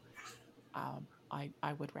because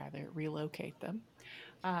I would rather relocate them.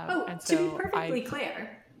 And so to be perfectly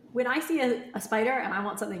clear, when I see a spider and I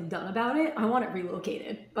want something done about it, I want it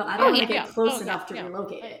relocated, but I don't want to get close enough to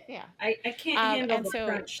relocate it. Yeah, I can't handle the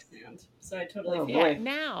crunch sound, so I totally feel yeah.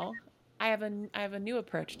 Now I have a new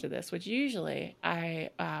approach to this, which usually I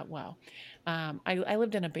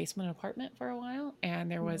lived in a basement apartment for a while,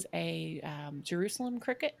 and there was a Jerusalem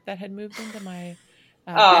cricket that had moved into my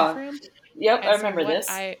bathroom. Yep, and I remember this.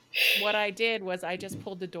 What I did was I just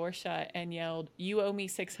pulled the door shut and yelled, "You owe me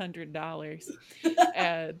 $600."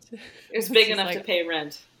 And it was big enough to pay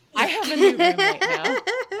rent. I have a new roommate now.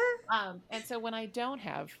 And so when I do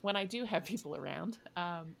have people around,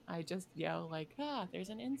 I just yell like, there's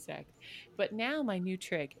an insect. But now my new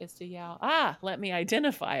trick is to yell, let me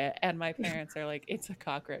identify it. And my parents are like, it's a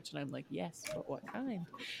cockroach. And I'm like, yes, but what kind?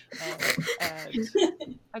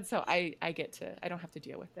 And so I don't have to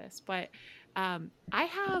deal with this. But I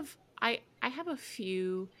have a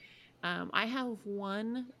few. I have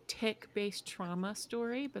one tick-based trauma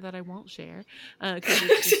story, but that I won't share because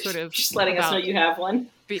it's just sort of just letting us know you have one.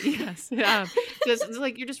 Yes, just it's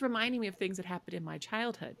like you're just reminding me of things that happened in my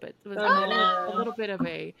childhood. But it was a little bit of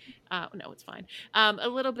a no, it's fine. A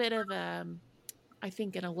little bit of I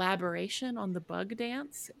think an elaboration on the bug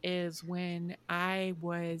dance is when I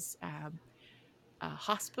was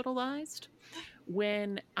hospitalized.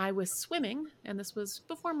 When I was swimming, and this was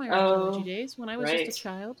before my archaeology days, when I was just a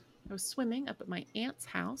child. I was swimming up at my aunt's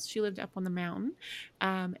house. She lived up on the mountain.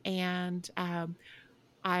 And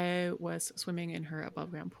I was swimming in her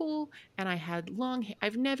above ground pool, and I had long hair.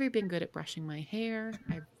 I've never been good at brushing my hair.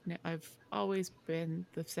 I've always been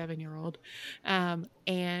the 7-year-old.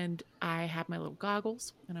 And I had my little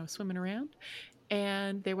goggles, and I was swimming around,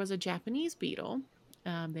 and there was a Japanese beetle.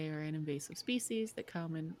 They are an invasive species that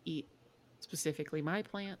come and eat specifically my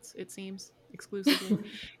plants, it seems, exclusively.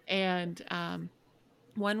 And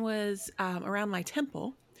one was around my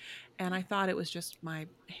temple, and I thought it was just my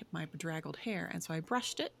bedraggled hair, and so I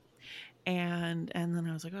brushed it, and then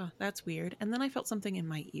I was like, oh, that's weird. And then I felt something in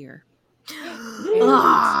my ear.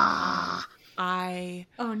 I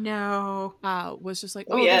was just like,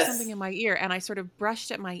 there's something in my ear, and I sort of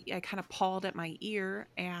I kind of pawed at my ear,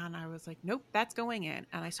 and I was like, nope, that's going in,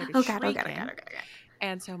 and I started shrieking.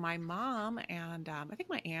 And so my mom and I think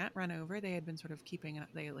my aunt ran over. They had been sort of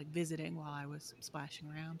visiting while I was splashing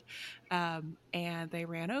around. And they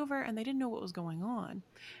ran over, and they didn't know what was going on.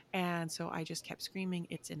 And so I just kept screaming,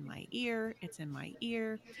 it's in my ear, it's in my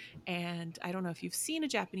ear. And I don't know if you've seen a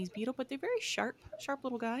Japanese beetle, but they're very sharp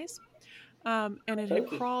little guys. And it had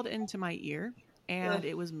crawled into my ear, and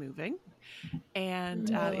it was moving, and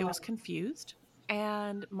it was confused.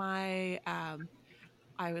 And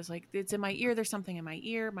I was like, it's in my ear. There's something in my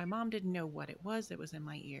ear. My mom didn't know what it was that was in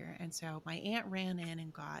my ear. And so my aunt ran in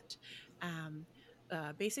and got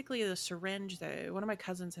basically the syringe that one of my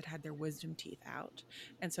cousins had their wisdom teeth out.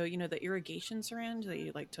 And so, the irrigation syringe that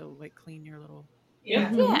you like to clean your little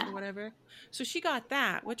or whatever. So she got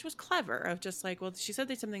that, which was clever, of just like, well, she said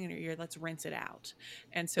there's something in her ear, let's rinse it out.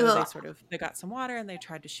 And so they got some water, and they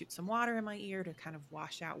tried to shoot some water in my ear to kind of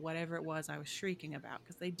wash out whatever it was I was shrieking about,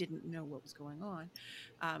 because they didn't know what was going on.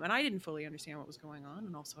 And I didn't fully understand what was going on.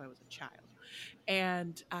 And also I was a child,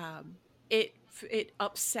 and it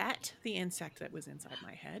upset the insect that was inside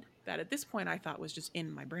my head, that at this point I thought was just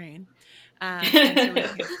in my brain. And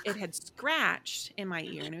so it had scratched in my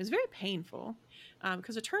ear, and it was very painful.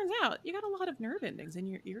 Because it turns out you got a lot of nerve endings in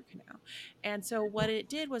your ear canal. And so what it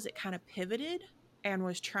did was it kind of pivoted and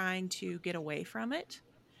was trying to get away from it.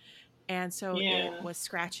 And so it was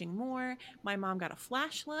scratching more. My mom got a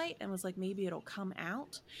flashlight and was like, maybe it'll come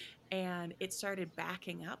out. And it started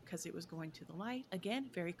backing up because it was going to the light. Again,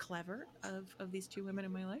 very clever of these two women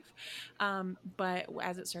in my life. But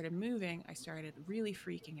as it started moving, I started really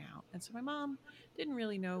freaking out. And so my mom didn't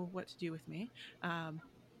really know what to do with me.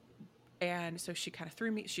 And so she kind of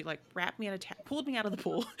threw me, she wrapped me in a towel, pulled me out of the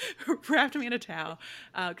pool, wrapped me in a towel.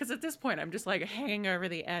 Because at this point, I'm just hanging over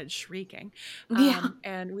the edge, shrieking.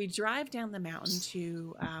 And we drive down the mountain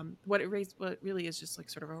to what really is just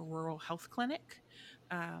sort of a rural health clinic.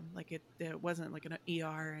 It wasn't like an ER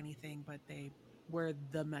or anything, but they were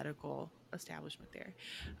the medical establishment there.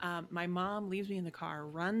 My mom leaves me in the car,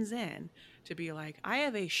 runs in to be like, I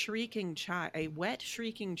have a wet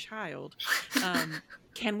shrieking child.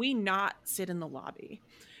 Can we not sit in the lobby?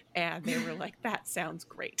 And they were like, that sounds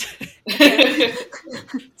great.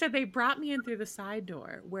 So they brought me in through the side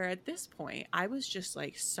door, where at this point I was just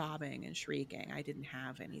sobbing and shrieking. I didn't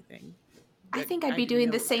have anything. I think I'd be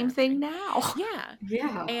doing the same thing now.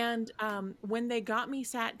 Yeah. And when they got me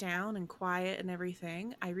sat down and quiet and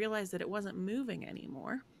everything, I realized that it wasn't moving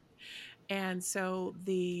anymore. And so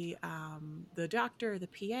the doctor, the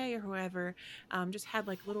PA, or whoever, just had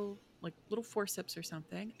like little forceps or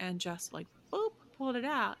something, and just like boop, pulled it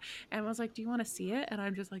out, and was like, "Do you want to see it?" And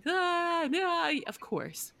I'm just like, "Ah, no, of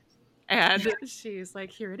course." And she's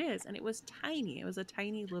like, "Here it is," and it was tiny. It was a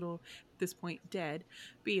tiny little, at this point, dead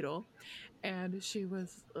beetle. And she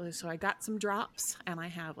was, so I got some drops, and I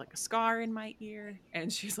have like a scar in my ear,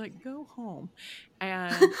 and she's like, "Go home."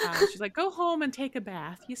 And she's like, "Go home and take a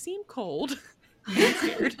bath. You seem cold." I'm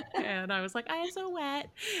scared. And I was like, "I'm so wet."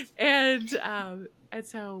 And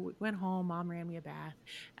so we went home. Mom ran me a bath,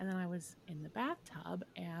 and then I was in the bathtub,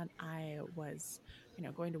 and I was,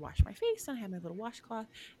 going to wash my face, and I had my little washcloth,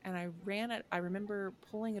 and I ran it. I remember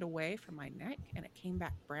pulling it away from my neck, and it came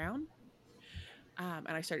back brown. And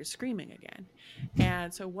I started screaming again.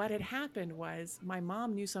 And so what had happened was my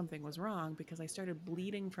mom knew something was wrong because I started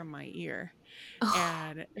bleeding from my ear.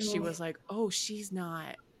 And she was like, "Oh, she's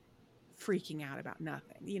not freaking out about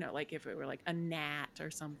nothing." Like if it were like a gnat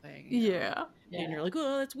or something. Yeah. And you're like,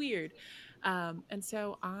 "Oh, that's weird." And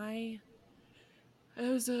so it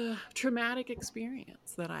was a traumatic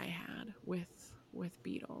experience that I had with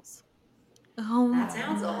beetles. Oh, that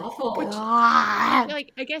sounds awful. Which,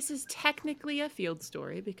 like, I guess is technically a field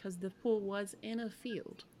story because the pool was in a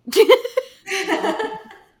field,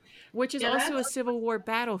 which is also a Civil War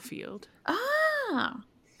battlefield.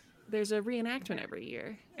 There's a reenactment every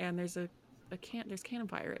year, and there's there's cannon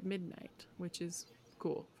fire at midnight, which is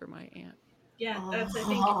cool for my aunt. Yeah, that's I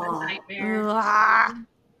think a nightmare.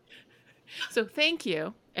 So thank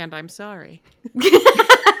you, and I'm sorry.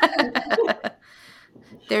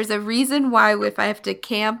 There's a reason why if I have to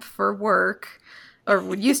camp for work, or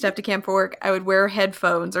would used to have to camp for work, I would wear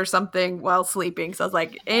headphones or something while sleeping. So I was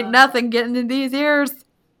like, ain't nothing getting in these ears.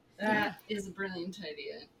 That is a brilliant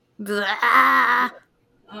idea. Blah.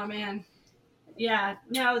 Oh, man. Yeah.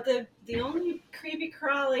 No, the only creepy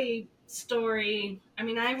crawly story, I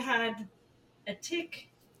mean, I've had a tick.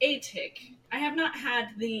 I have not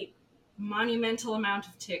had the monumental amount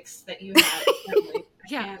of ticks that you had.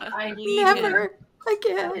 Yeah, I never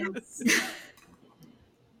again.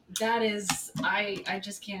 That is, I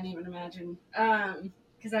just can't even imagine.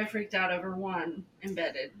 Because I freaked out over one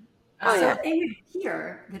embedded. So you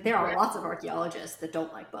hear that there are lots of archaeologists that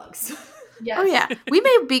don't like bugs. Yes. Oh yeah, we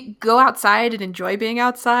may go outside and enjoy being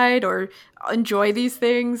outside, or enjoy these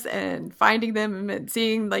things and finding them and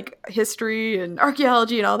seeing like history and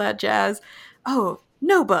archaeology and all that jazz. Oh,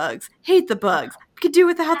 no bugs. Hate the bugs. We could do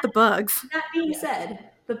without the bugs. That being said,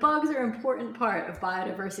 the bugs are an important part of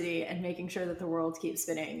biodiversity and making sure that the world keeps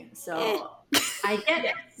spinning. So I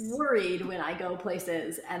get worried when I go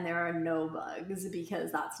places and there are no bugs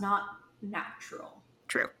because that's not natural.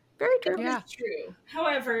 True. Very true. Yeah, true.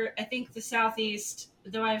 However, I think the Southeast,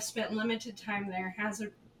 though I've spent limited time there, has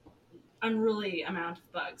an unruly amount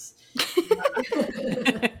of bugs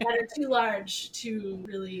that are too large to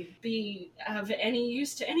really be of any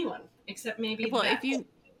use to anyone, except maybe. Well,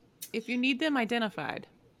 if you need them identified,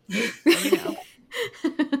 let me know.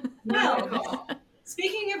 Well,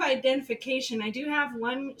 speaking of identification, I do have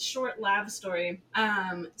one short lab story.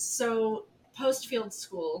 So post-field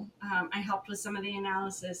school, I helped with some of the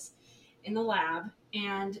analysis in the lab,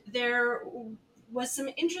 and there was some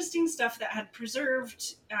interesting stuff that had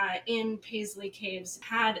preserved in Paisley Caves.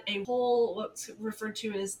 Had a whole, what's referred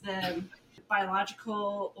to as the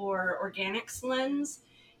biological or organics lens,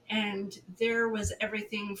 and there was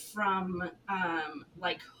everything from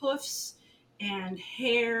like hoofs and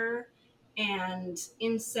hair and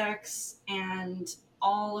insects and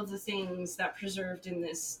all of the things that preserved in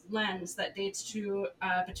this lens that dates to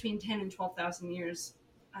between 10 and 12,000 years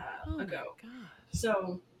ago.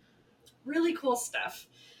 So really cool stuff.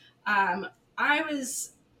 I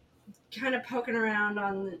was kind of poking around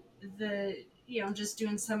on the just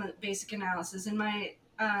doing some basic analysis, and my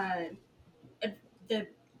the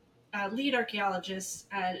lead archaeologist,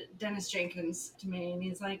 Dennis Jenkins, to me, and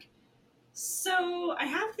he's like, "So I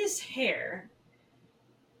have this hair."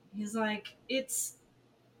 He's like,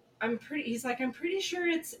 I'm pretty sure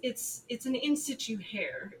it's an in situ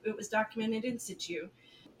hair. It was documented in situ.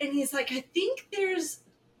 And he's like, "I think there's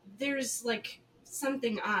like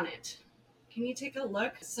something on it. Can you take a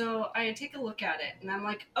look?" So I take a look at it, and I'm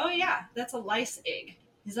like, "Oh yeah, that's a lice egg."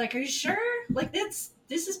 He's like, "Are you sure? Like this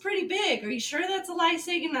is pretty big. Are you sure that's a lice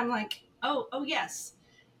egg?" And I'm like, oh yes.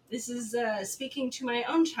 This is speaking to my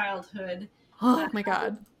own childhood. Oh my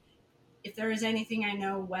God. If there is anything I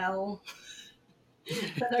know well,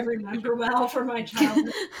 that I remember well from my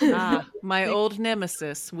childhood. My old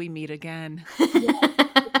nemesis, we meet again.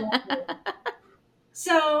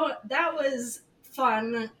 So that was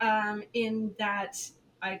fun in that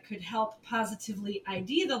I could help positively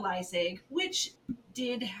ID the lice egg, which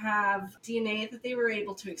did have DNA that they were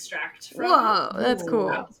able to extract from Whoa, it. that's cool.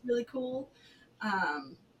 That was really cool.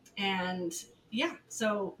 And yeah,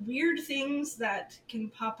 so weird things that can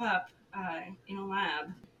pop up in a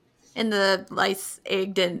lab. And the lice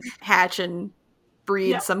egg didn't hatch and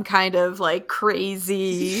breed some kind of like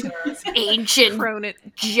crazy ancient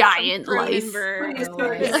giant lice.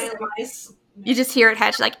 You just hear it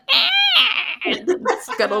hatch like and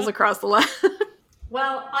scuttles across the lab.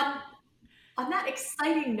 Well, on that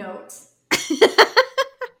exciting note,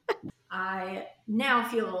 I now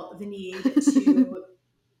feel the need to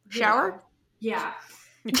shower.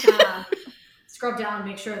 Scrub down,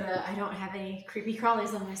 make sure that I don't have any creepy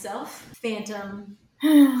crawlies on myself. Phantom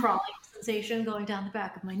crawling sensation going down the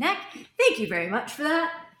back of my neck. Thank you very much for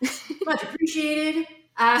that. Much appreciated.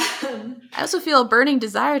 I also feel a burning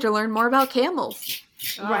desire to learn more about camels.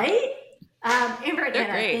 Right? Amber and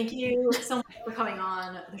Anna, thank you so much for coming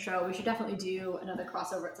on the show. We should definitely do another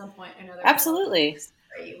crossover at some point. Absolutely.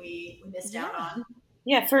 We missed out on.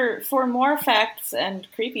 Yeah, for more facts and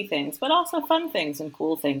creepy things, but also fun things and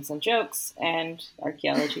cool things and jokes and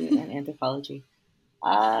archaeology and anthropology.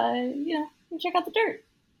 Check out the dirt.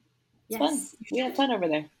 It's fun. We have fun over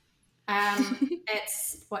there.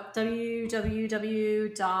 It's what?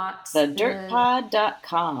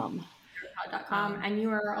 www.thedirtpod.com. And you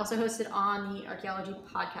are also hosted on the Archaeology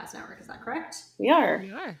Podcast Network. Is that correct? We are.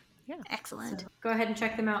 Yeah. Excellent. So go ahead and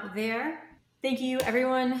check them out there. Thank you,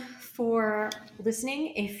 everyone, for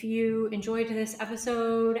listening. If you enjoyed this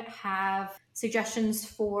episode, have suggestions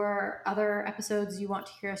for other episodes you want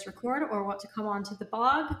to hear us record or want to come on to the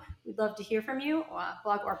blog, we'd love to hear from you,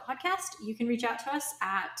 blog or podcast. You can reach out to us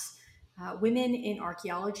at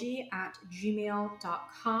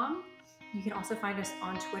womeninarchaeology@gmail.com. You can also find us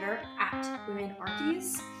on Twitter at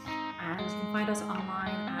womenarchies, and you can find us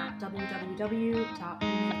online at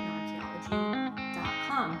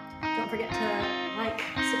www.womeninarchaeology.com. Don't forget to like,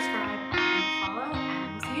 subscribe, and follow,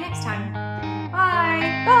 and we'll see you next time.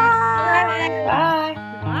 Bye! Bye! Bye!